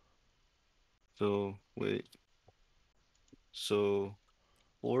legs. So, wait. So,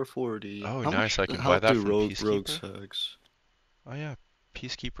 440. Oh, How nice, much I can buy health that do from rogue Peacekeeper? sags? Oh yeah,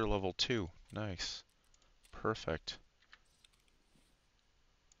 Peacekeeper level 2. Nice. Perfect.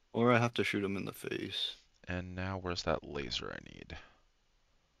 Or I have to shoot him in the face. And now where's that laser I need?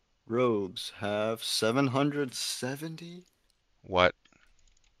 Rogues have 770? What?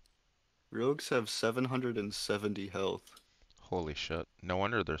 Rogues have 770 health. Holy shit. No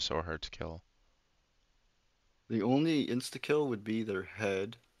wonder they're so hard to kill. The only insta-kill would be their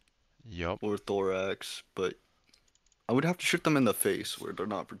head Yup. or thorax, but I would have to shoot them in the face where they're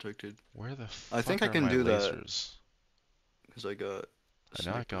not protected. Where the I think fuck I are can my do that lasers? because I got a I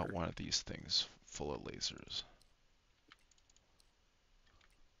know I got sniper. one of these things full of lasers.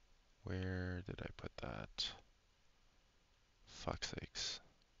 Where did I put that? Fuck sakes.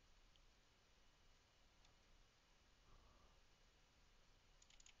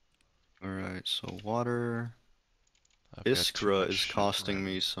 Alright, so water. I've got too Iskra much is shit costing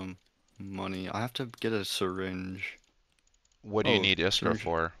me running. some money. I have to get a syringe. What do you Oh, need Iskra syringe.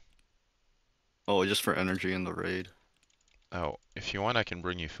 for? Oh, just for energy in the raid. Oh, if you want I can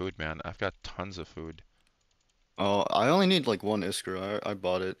bring you food, man. I've got tons of food. Oh, I only need like one Iskra. I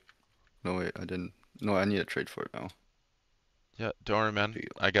bought it. No, wait, I didn't. No, I need to trade for it now. Yeah, don't worry, man. Deal.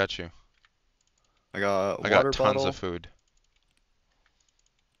 I got you. I got a I got water tons of bottle. food.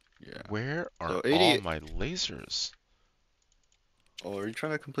 Yeah. Where are So all 80. my lasers? Oh, are you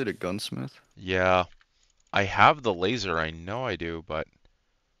trying to complete a gunsmith? Yeah, I have the laser, I know I do, but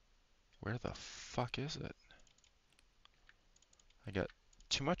where the fuck is it? I got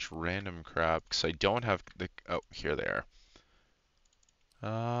too much random crap because I don't have the... Oh, here they are.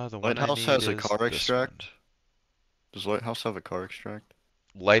 The one I Lighthouse need has a is car this one. extract. Does Lighthouse have a car extract?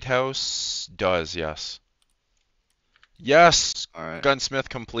 Lighthouse does, yes. Yes! Alright. Gunsmith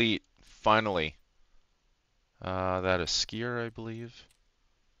complete. Finally. That is skier, I believe.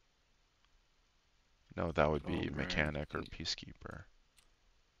 No, that would be Alright. mechanic or peacekeeper.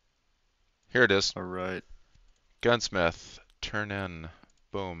 Here it is. Alright. Gunsmith. Turn in.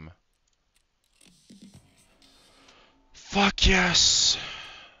 Boom. Fuck yes!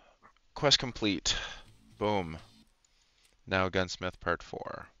 Quest complete. Boom. Now Gunsmith Part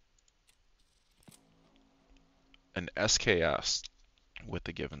 4. an SKS with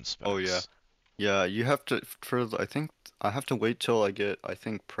the given Oh yeah. specs. Yeah, you have to I think I have to wait till I get I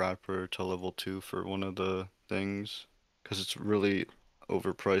think Prapor to level 2 for one of the things because it's really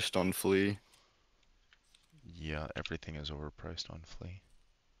overpriced on Flea. Yeah, everything is overpriced on Flea.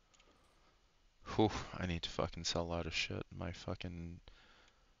 Whew, I need to fucking sell a lot of shit. My fucking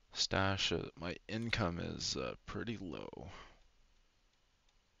stash, my income is pretty low.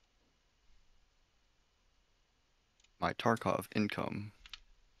 My Tarkov income.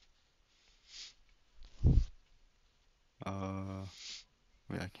 Uh,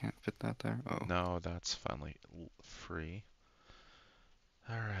 wait, I can't fit that there. Oh, No, that's finally free.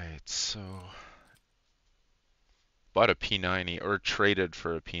 Alright, so bought a P90 or traded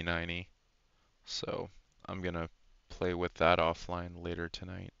for a P90. So I'm gonna play with that offline later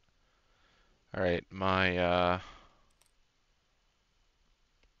tonight. Alright,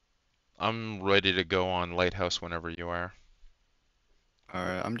 I'm ready to go on Lighthouse whenever you are. all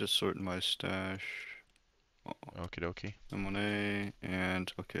right. I'm just sorting my stash. Oh, Okie dokie. M1A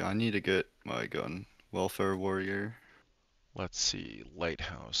and okay, I need to get my gun. Welfare Warrior. Let's see,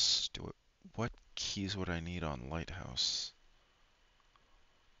 Lighthouse. What keys would I need on Lighthouse?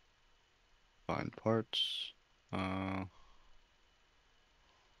 Find parts. Uh,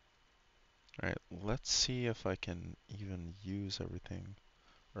 Alright, let's see if I can even use everything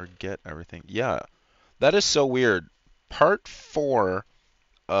or get everything. Yeah, that is so weird. Part 4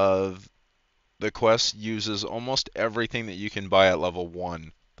 of the quest uses almost everything that you can buy at level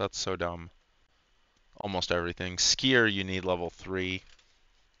 1. That's so dumb. Almost everything. Skier, you need level 3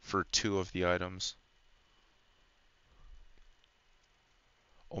 for 2 of the items.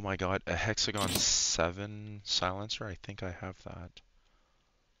 Oh my god, a Hexagon 7 silencer? I think I have that.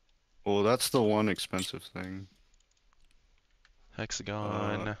 well, that's the one expensive thing.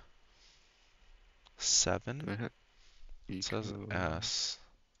 Uh, Hexagon do 7? I have It says eco? S.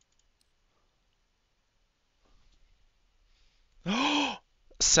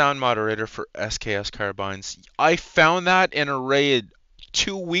 Sound moderator for SKS carbines. I found that in a raid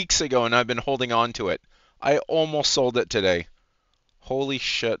 2 weeks ago and I've been holding on to it. I almost sold it today. Holy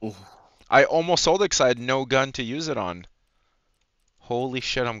shit. Oh, I almost sold it because I had no gun to use it on. Holy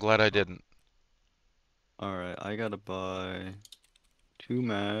shit, I'm glad I didn't. all right. I gotta buy 2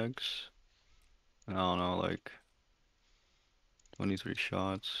 mags. I don't know, like 23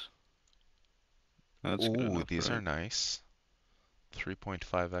 shots. That's good Ooh, enough, these are right? nice.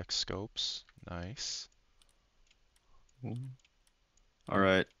 3.5x scopes. Nice. Cool. All And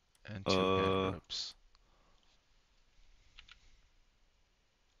right. and two hand Uh, grips.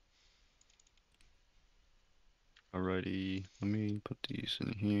 alrighty. Let me put these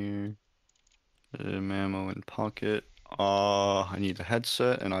in here. Ammo in pocket. I need a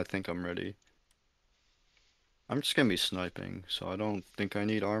headset, and I think I'm ready. I'm just gonna be sniping, so I don't think I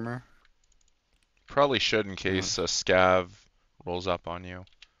need armor. Probably should in Uh, case a scav rolls up on you.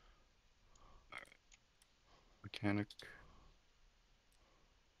 mechanic.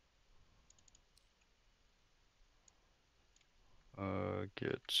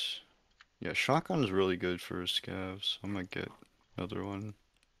 Get. Yeah, shotgun is really good for scavs. I'm gonna get another one.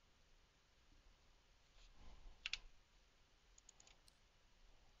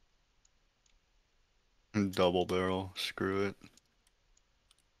 Double barrel. Screw it.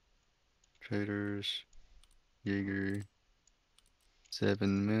 Traders. Jaeger.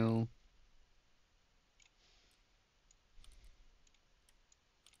 7 mil.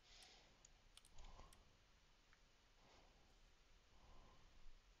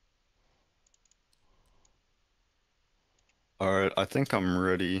 Alright, I think I'm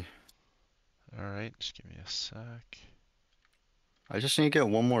ready. Alright, just give me a sec. I just need to get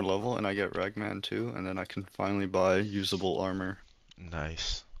one more level and I get Ragman too, and then I can finally buy usable armor.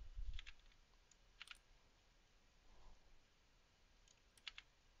 Nice.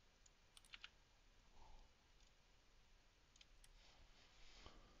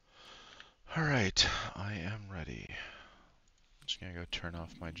 Alright, I am ready. I'm just gonna go turn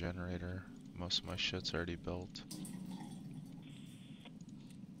off my generator. Most of my shit's already built.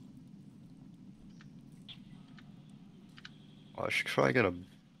 I should try get a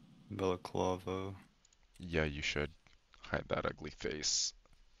balaclava. Yeah, you should hide that ugly face.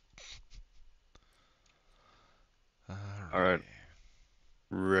 Alright, Alrighty.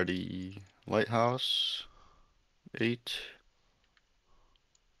 ready. Lighthouse. 8.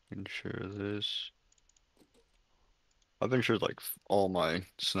 Ensure this. I've ensured like all my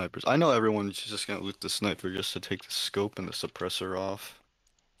snipers. I know everyone's just gonna loot the sniper just to take the scope and the suppressor off.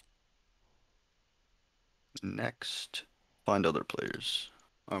 Next, find other players.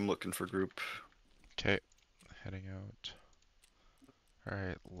 I'm looking for group. Okay, heading out.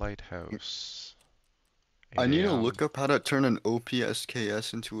 Alright, lighthouse. I 8 need to a.m. look up how to turn an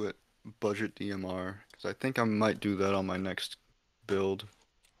OPSKS into a budget DMR, because I think I might do that on my next build.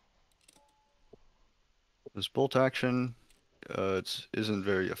 This bolt action, isn't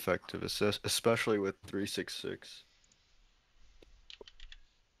very effective, especially with 366.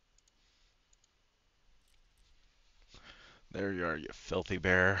 There you are, you filthy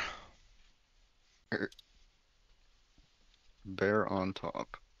bear. Bear on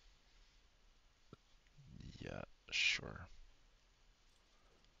top. Yeah, sure.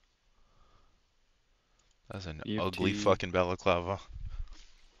 That's an ugly EFT. fucking balaclava.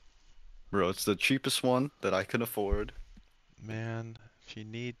 Bro, it's the cheapest one that I can afford. Man, if you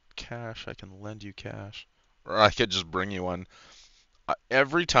need cash, I can lend you cash. Or I could just bring you one.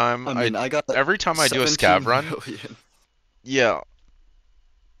 Every time I mean, I got like every time I do a 17 scav run, million yeah,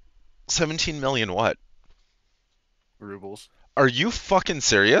 17 million what? rubles. Are you fucking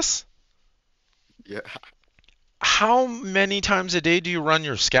serious? Yeah. How many times a day do you run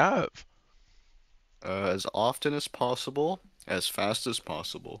your scav? As often as possible, as fast as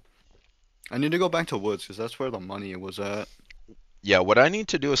possible. I need to go back to woods because that's where the money was at. Yeah, what I need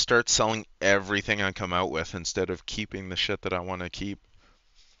to do is start selling everything I come out with instead of keeping the shit that I want to keep.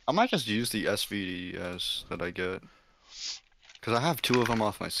 I might just use the SVDS that I get. Because I have 2 of them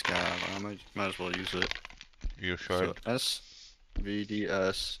off my scav. I might as well use it. You So should.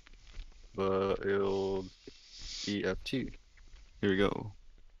 SVDS build EFT. Here we go.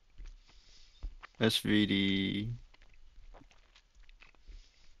 SVD.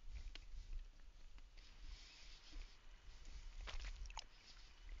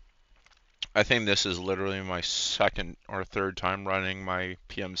 I think this is literally my second or third time running my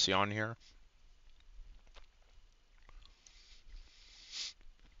PMC on here.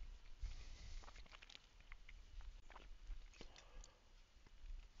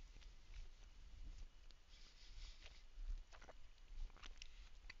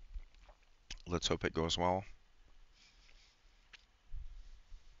 Let's hope it goes well.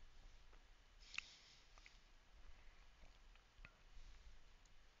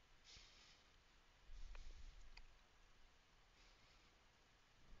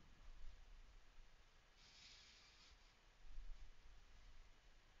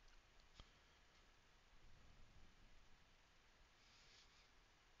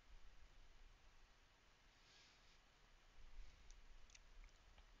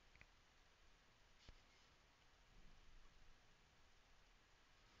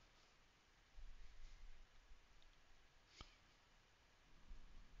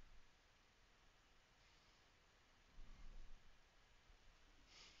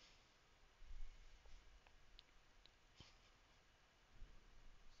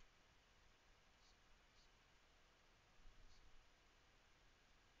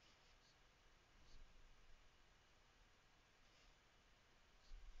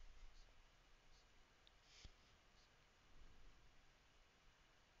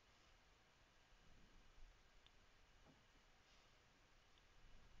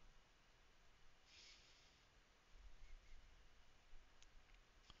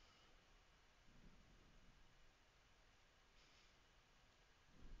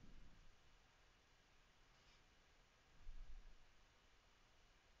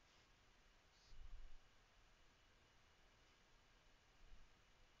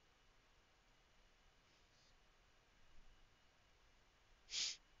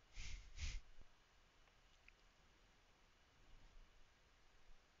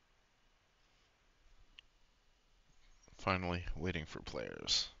 Finally, waiting for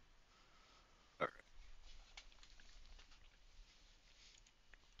players.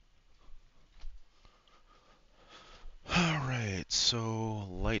 Alright, so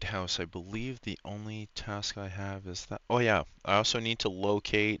lighthouse, I believe the only task I have is that. Oh yeah, I also need to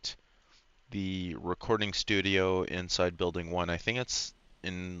locate the recording studio inside building 1. I think it's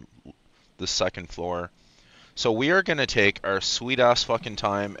in the second floor. So we are gonna take our sweet ass fucking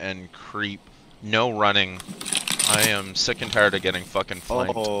time and creep. No running. I am sick and tired of getting fucking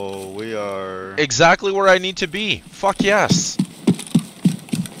flanked. Oh, we are Exactly where I need to be. Fuck yes.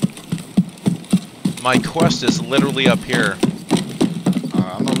 My quest is literally up here.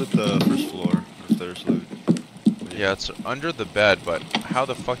 I'm gonna loot the first floor if there's loot. Yeah, it's under the bed, but how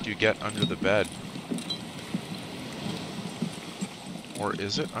the fuck do you get under the bed? Or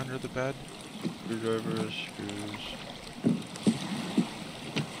is it under the bed? Screwdrivers, screws.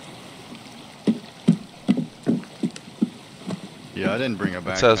 Yeah, I didn't bring a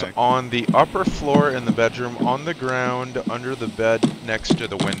backpack. It says on the upper floor in the bedroom, on the ground, under the bed, next to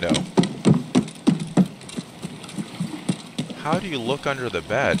the window. How do you look under the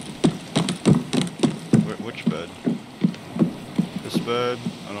bed? Which bed? This bed?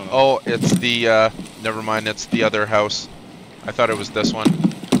 I don't know. Oh, it's the, never mind, it's the other house. I thought it was this one.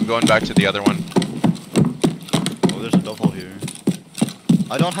 I'm going back to the other one. Oh, there's a duffel here.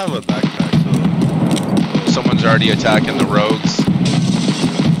 I don't have a backpack, so... Someone's already attacking the rogues.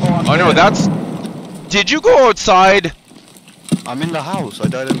 Oh no, that's... Did you go outside? I'm in the house. I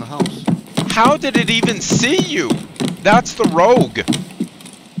died in the house. How did it even see you? That's the rogue.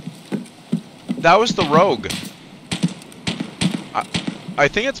 That was the rogue. I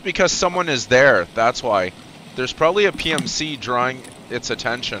think it's because someone is there. That's why. There's probably a PMC drawing its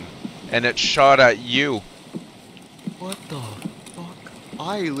attention. And it shot at you. What the fuck?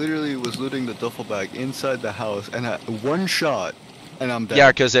 I literally was looting the duffel bag inside the house and at one shot and I'm dead. Yeah,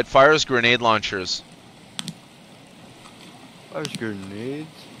 because it fires grenade launchers. Fires grenades?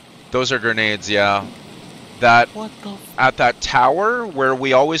 Those are grenades, yeah. That What the at that tower where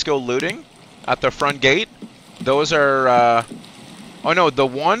we always go looting at the front gate, those are oh no, the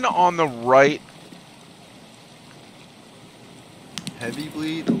one on the right. Heavy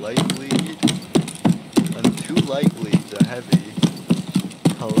bleed, light bleed, and 2 light bleeds, a heavy.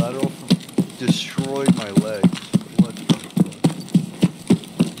 Collateral destroyed my legs. What the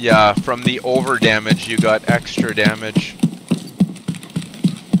fuck? Yeah, from the over damage you got extra damage.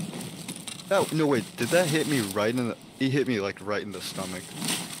 That, no wait, did that hit me right in the... He hit me like right in the stomach.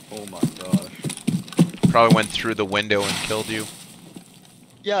 Oh my gosh. Probably went through the window and killed you.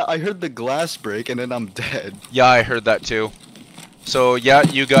 Yeah, I heard the glass break and then I'm dead. Yeah, I heard that too. So yeah,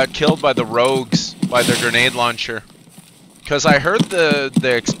 you got killed by the rogues, by the grenade launcher. Cause I heard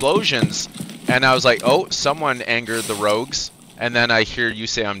the explosions, and I was like, oh, someone angered the rogues. And then I hear you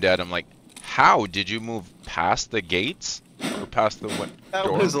say I'm dead. I'm like, how did you move past the gates or past the door?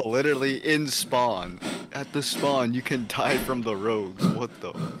 That was literally in spawn. At the spawn, you can die from the rogues. What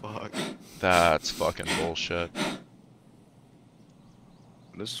the fuck? That's fucking bullshit.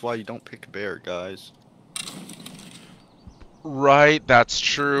 This is why you don't pick bear, guys. Right, that's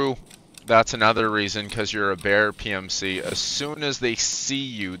true. That's another reason, because you're a bear PMC. As soon as they see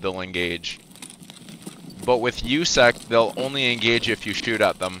you, they'll engage. But with USEC, they'll only engage if you shoot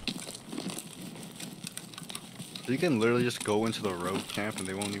at them. So you can literally just go into the rogue camp and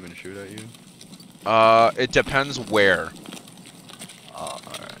they won't even shoot at you? It depends where.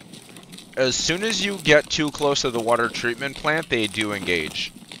 Alright. As soon as you get too close to the water treatment plant, they do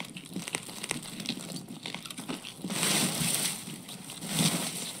engage.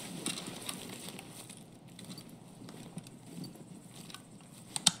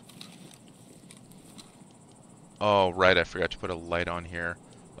 Oh, right, I forgot to put a light on here.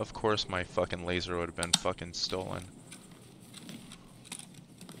 Of course my fucking laser would have been fucking stolen.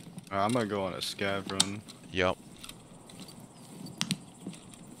 I'm gonna go on a scav run. Yep.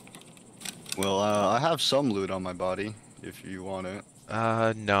 Well, I have some loot on my body, if you want it.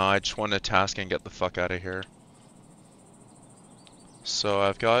 No, I just want to task and get the fuck out of here. So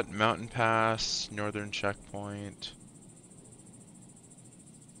I've got Mountain Pass, Northern Checkpoint.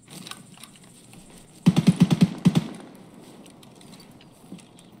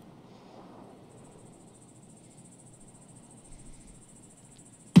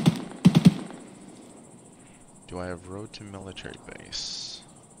 Do I have road to military base?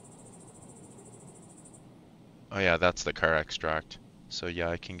 Oh yeah, that's the car extract. So yeah,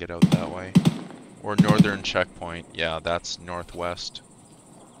 I can get out that way. Or northern checkpoint. Yeah, that's northwest.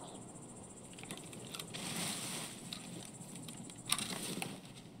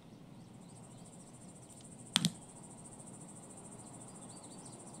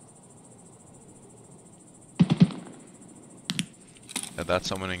 Yeah, that's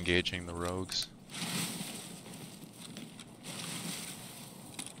someone engaging the rogues.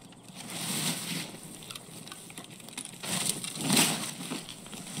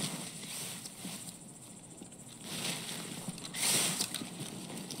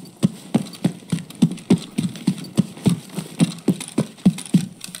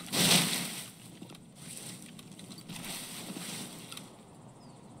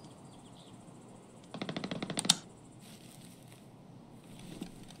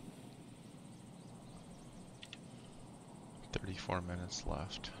 Minutes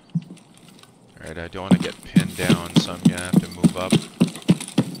left. Alright, I don't want to get pinned down, so I'm gonna have to move up.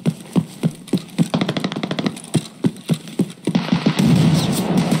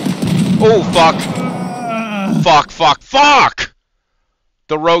 Oh, fuck! Fuck!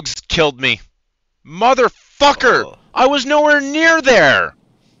 The rogues killed me. Motherfucker! Oh. I was nowhere near there!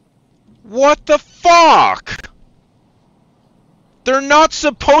 What the fuck? They're not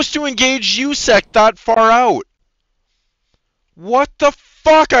supposed to engage USEC that far out. What the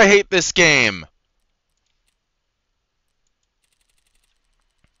fuck? I hate this game.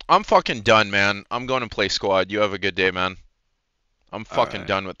 I'm fucking done, man. I'm going to play squad. You have a good day, man. I'm fucking Alright.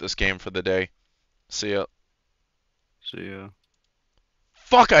 done with this game for the day. See ya. See ya.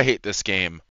 Fuck, I hate this game.